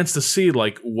get a chance to see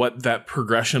like what that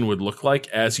progression would look like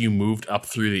as you moved up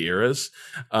through the eras,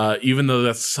 even though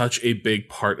that's such a big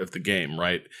part of the game,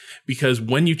 right? Because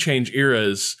when you change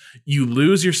eras, you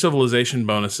lose your civilization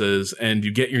bonuses and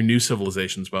you get your new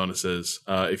civilizations bonuses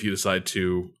if you decide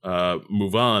to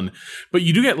move on. But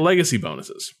you do get legacy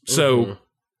bonuses. So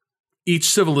each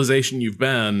civilization you've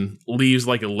been leaves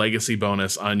like a legacy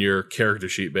bonus on your character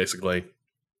sheet, basically.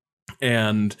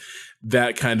 And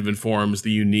that kind of informs the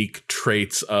unique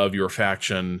traits of your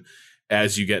faction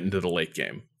as you get into the late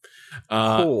game.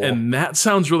 Cool. And that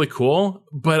sounds really cool,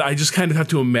 but I just kind of have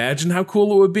to imagine how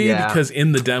cool it would be because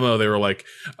in the demo they were like,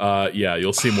 yeah,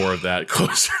 you'll see more of that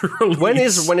closer to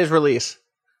release. When is release?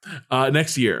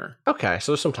 Next year. Okay,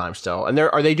 so there's some time still. And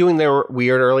are they doing their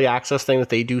weird early access thing that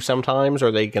they do sometimes, or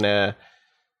are they gonna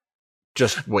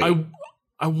just wait?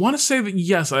 I want to say that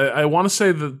yes. I want to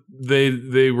say that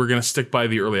they were going to stick by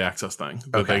the early access thing.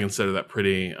 That they consider that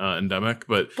pretty endemic.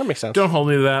 But that makes sense. Don't hold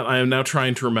me to that. I am now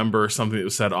trying to remember something that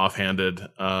was said offhanded,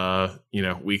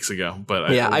 weeks ago. But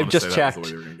I've just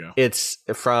checked. It's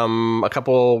from a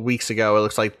couple weeks ago. It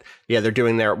looks like they're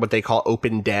doing their what they call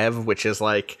open dev, which is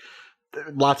like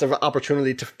lots of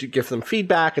opportunity to give them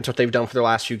feedback. It's what they've done for their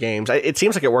last few games. It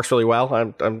seems like it works really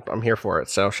well. I'm here for it.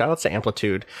 So shout out to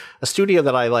Amplitude, a studio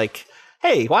that I like.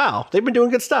 Hey, wow, they've been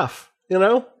doing good stuff, I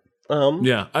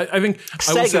think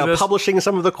Sega publishing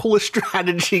some of the coolest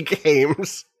strategy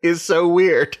games is so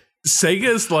weird.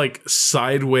 Sega's like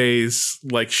sideways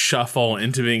like shuffle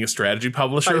into being a strategy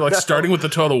publisher, like starting with the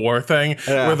Total War thing,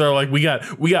 where they're like, we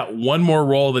got one more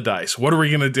roll of the dice. What are we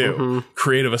gonna do?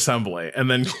 Creative assembly, and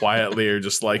then quietly are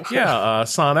just like,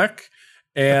 Sonic,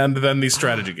 and then these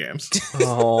strategy games.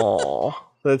 Oh,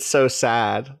 that's so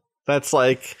sad. That's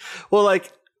like,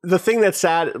 the thing that's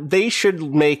sad, they should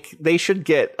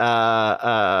get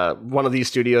one of these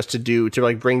studios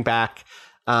to bring back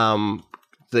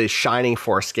the Shining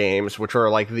Force games, which are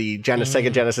like the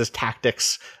Sega Genesis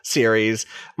Tactics series,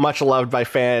 much loved by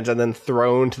fans and then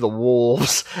thrown to the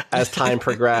wolves as time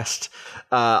progressed.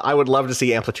 I would love to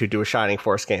see Amplitude do a Shining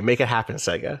Force game. Make it happen,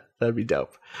 Sega. That'd be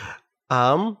dope.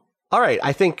 All right,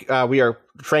 I think we are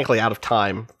frankly out of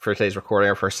time for today's recording.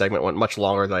 Our first segment went much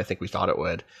longer than I think we thought it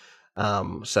would.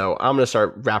 So I'm going to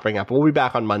start wrapping up. We'll be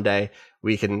back on Monday.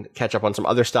 We can catch up on some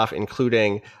other stuff,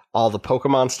 including all the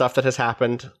Pokemon stuff that has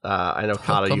happened. I know,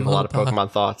 Kata, you have a lot of Pokemon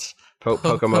thoughts.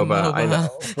 Pokemoba. I know.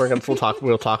 We'll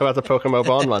talk about the Pokemoba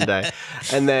on Monday.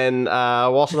 And then we'll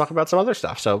also talk about some other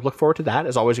stuff. So look forward to that.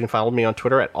 As always, you can follow me on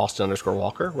Twitter at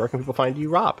Austin_Walker. Where can people find you,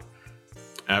 Rob?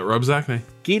 At Rob Zachney.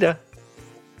 Gita.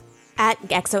 At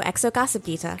XOXO Gossip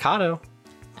Gita. Kato.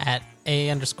 At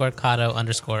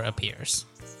A_Kato_appears.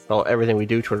 Well, everything we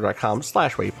do,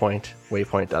 twitter.com/waypoint,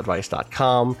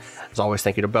 waypoint.vice.com. As always,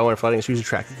 thank you to Bowen for letting us use the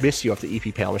track Miss You off the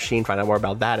EP Pale Machine. Find out more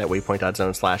about that at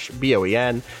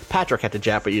waypoint.zone/BOEN. Patrick at the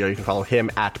Jet, but you can follow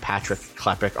him at Patrick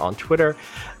Klepek on Twitter.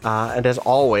 And as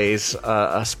always,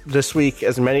 this week,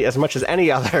 as much as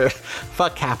any other,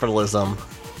 fuck capitalism,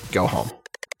 go home.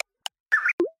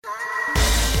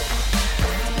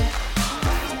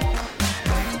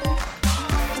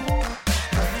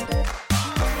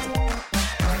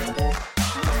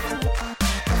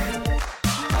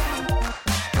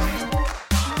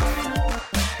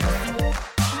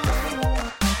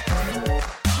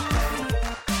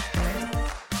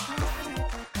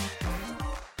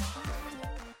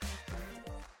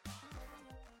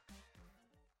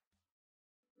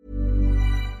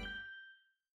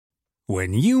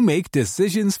 When you make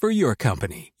decisions for your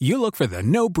company, you look for the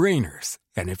no-brainers.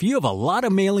 And if you have a lot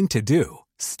of mailing to do,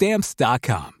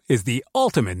 Stamps.com is the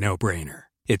ultimate no-brainer.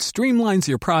 It streamlines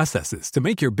your processes to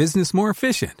make your business more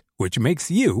efficient, which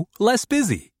makes you less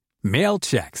busy. Mail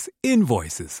checks,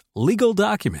 invoices, legal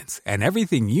documents, and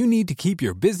everything you need to keep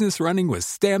your business running with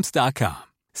Stamps.com.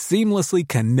 Seamlessly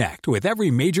connect with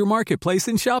every major marketplace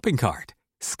and shopping cart.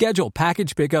 Schedule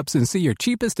package pickups and see your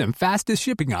cheapest and fastest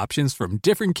shipping options from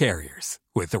different carriers.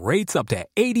 With rates up to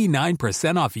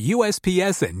 89% off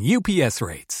USPS and UPS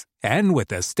rates. And with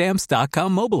the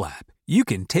Stamps.com mobile app, you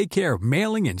can take care of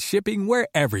mailing and shipping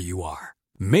wherever you are.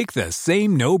 Make the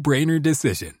same no-brainer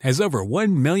decision as over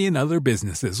 1 million other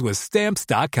businesses with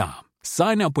Stamps.com.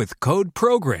 Sign up with code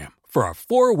PROGRAM for a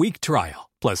 4-week trial,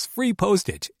 plus free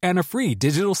postage and a free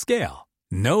digital scale.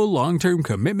 No long-term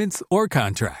commitments or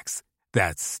contracts.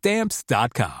 That's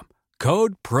Stamps.com.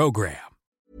 Code PROGRAM.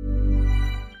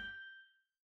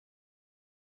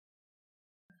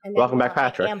 Welcome back,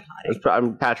 Patrick.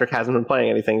 Patrick hasn't been playing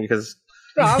anything because...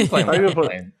 No, I'm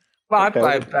playing. Well,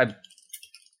 Okay.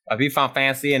 I beat Final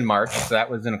Fantasy in March, so that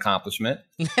was an accomplishment.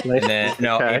 Nice. And then,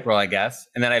 Okay. April, I guess.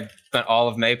 And then I spent all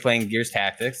of May playing Gears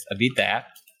Tactics. I beat that.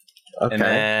 Okay. And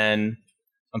then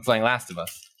I'm playing Last of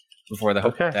Us before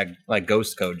Okay. that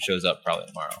ghost code shows up probably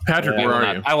tomorrow. Patrick, Yeah, where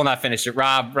are you? I will not finish it.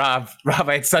 Rob, I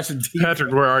had such a deep...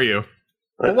 Patrick, where are you?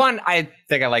 Well, one, I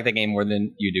think I like the game more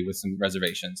than you do with some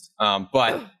reservations.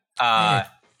 But I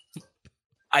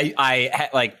had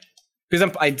like...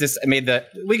 Because I just made the...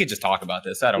 We could just talk about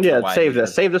this. I don't know why. Save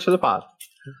this. Save this for the pod.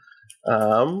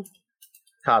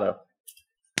 Kato.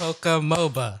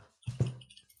 Pokemoba.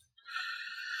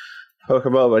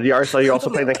 Pokemoba. You're also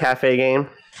playing the cafe game?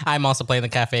 I'm also playing the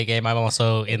cafe game. I'm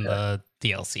also in the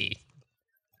DLC.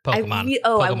 Pokemon. I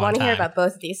Pokemon want to hear time. about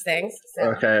both of these things. So.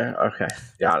 Okay.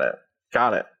 Got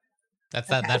it. That's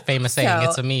that famous saying. So-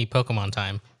 It's a me, Pokemon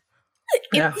time.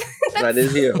 Yeah, that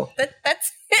is you.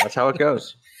 That's That's how it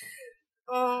goes.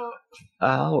 uh,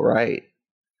 All right.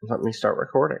 Let me start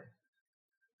recording.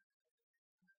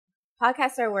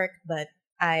 podcasts are work, but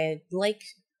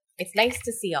it's nice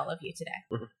to see all of you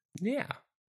today. Yeah.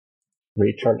 Let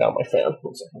me turn down my fan.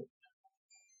 1 second.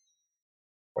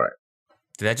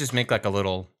 Did that just make like a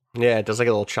little... Yeah, it does like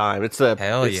a little chime. It's the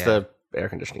yeah. the air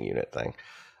conditioning unit thing.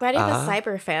 Ready the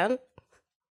cyber fan?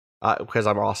 Because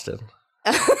I'm Austin.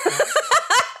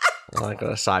 I'm like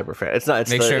a cyber fan. It's not.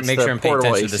 It's Make the, sure it's make the sure and pay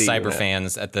portable attention to the AC cyber unit.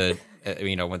 fans at the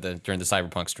during the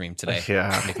Cyberpunk stream today.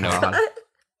 Yeah. Make note of it.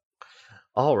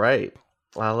 All right.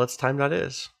 Well, let's time that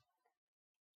is.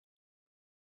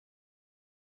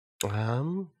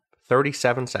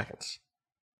 37 seconds.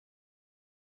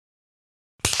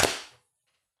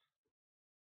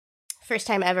 First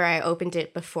time ever I opened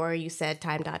it before you said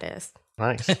time.is.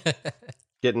 Nice.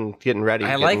 Getting ready.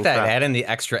 I like getting that. prepped. Adding the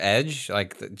extra edge,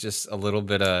 like just a little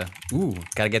bit of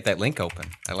got to get that link open.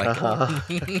 I like Uh-huh.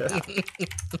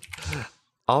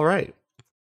 All right.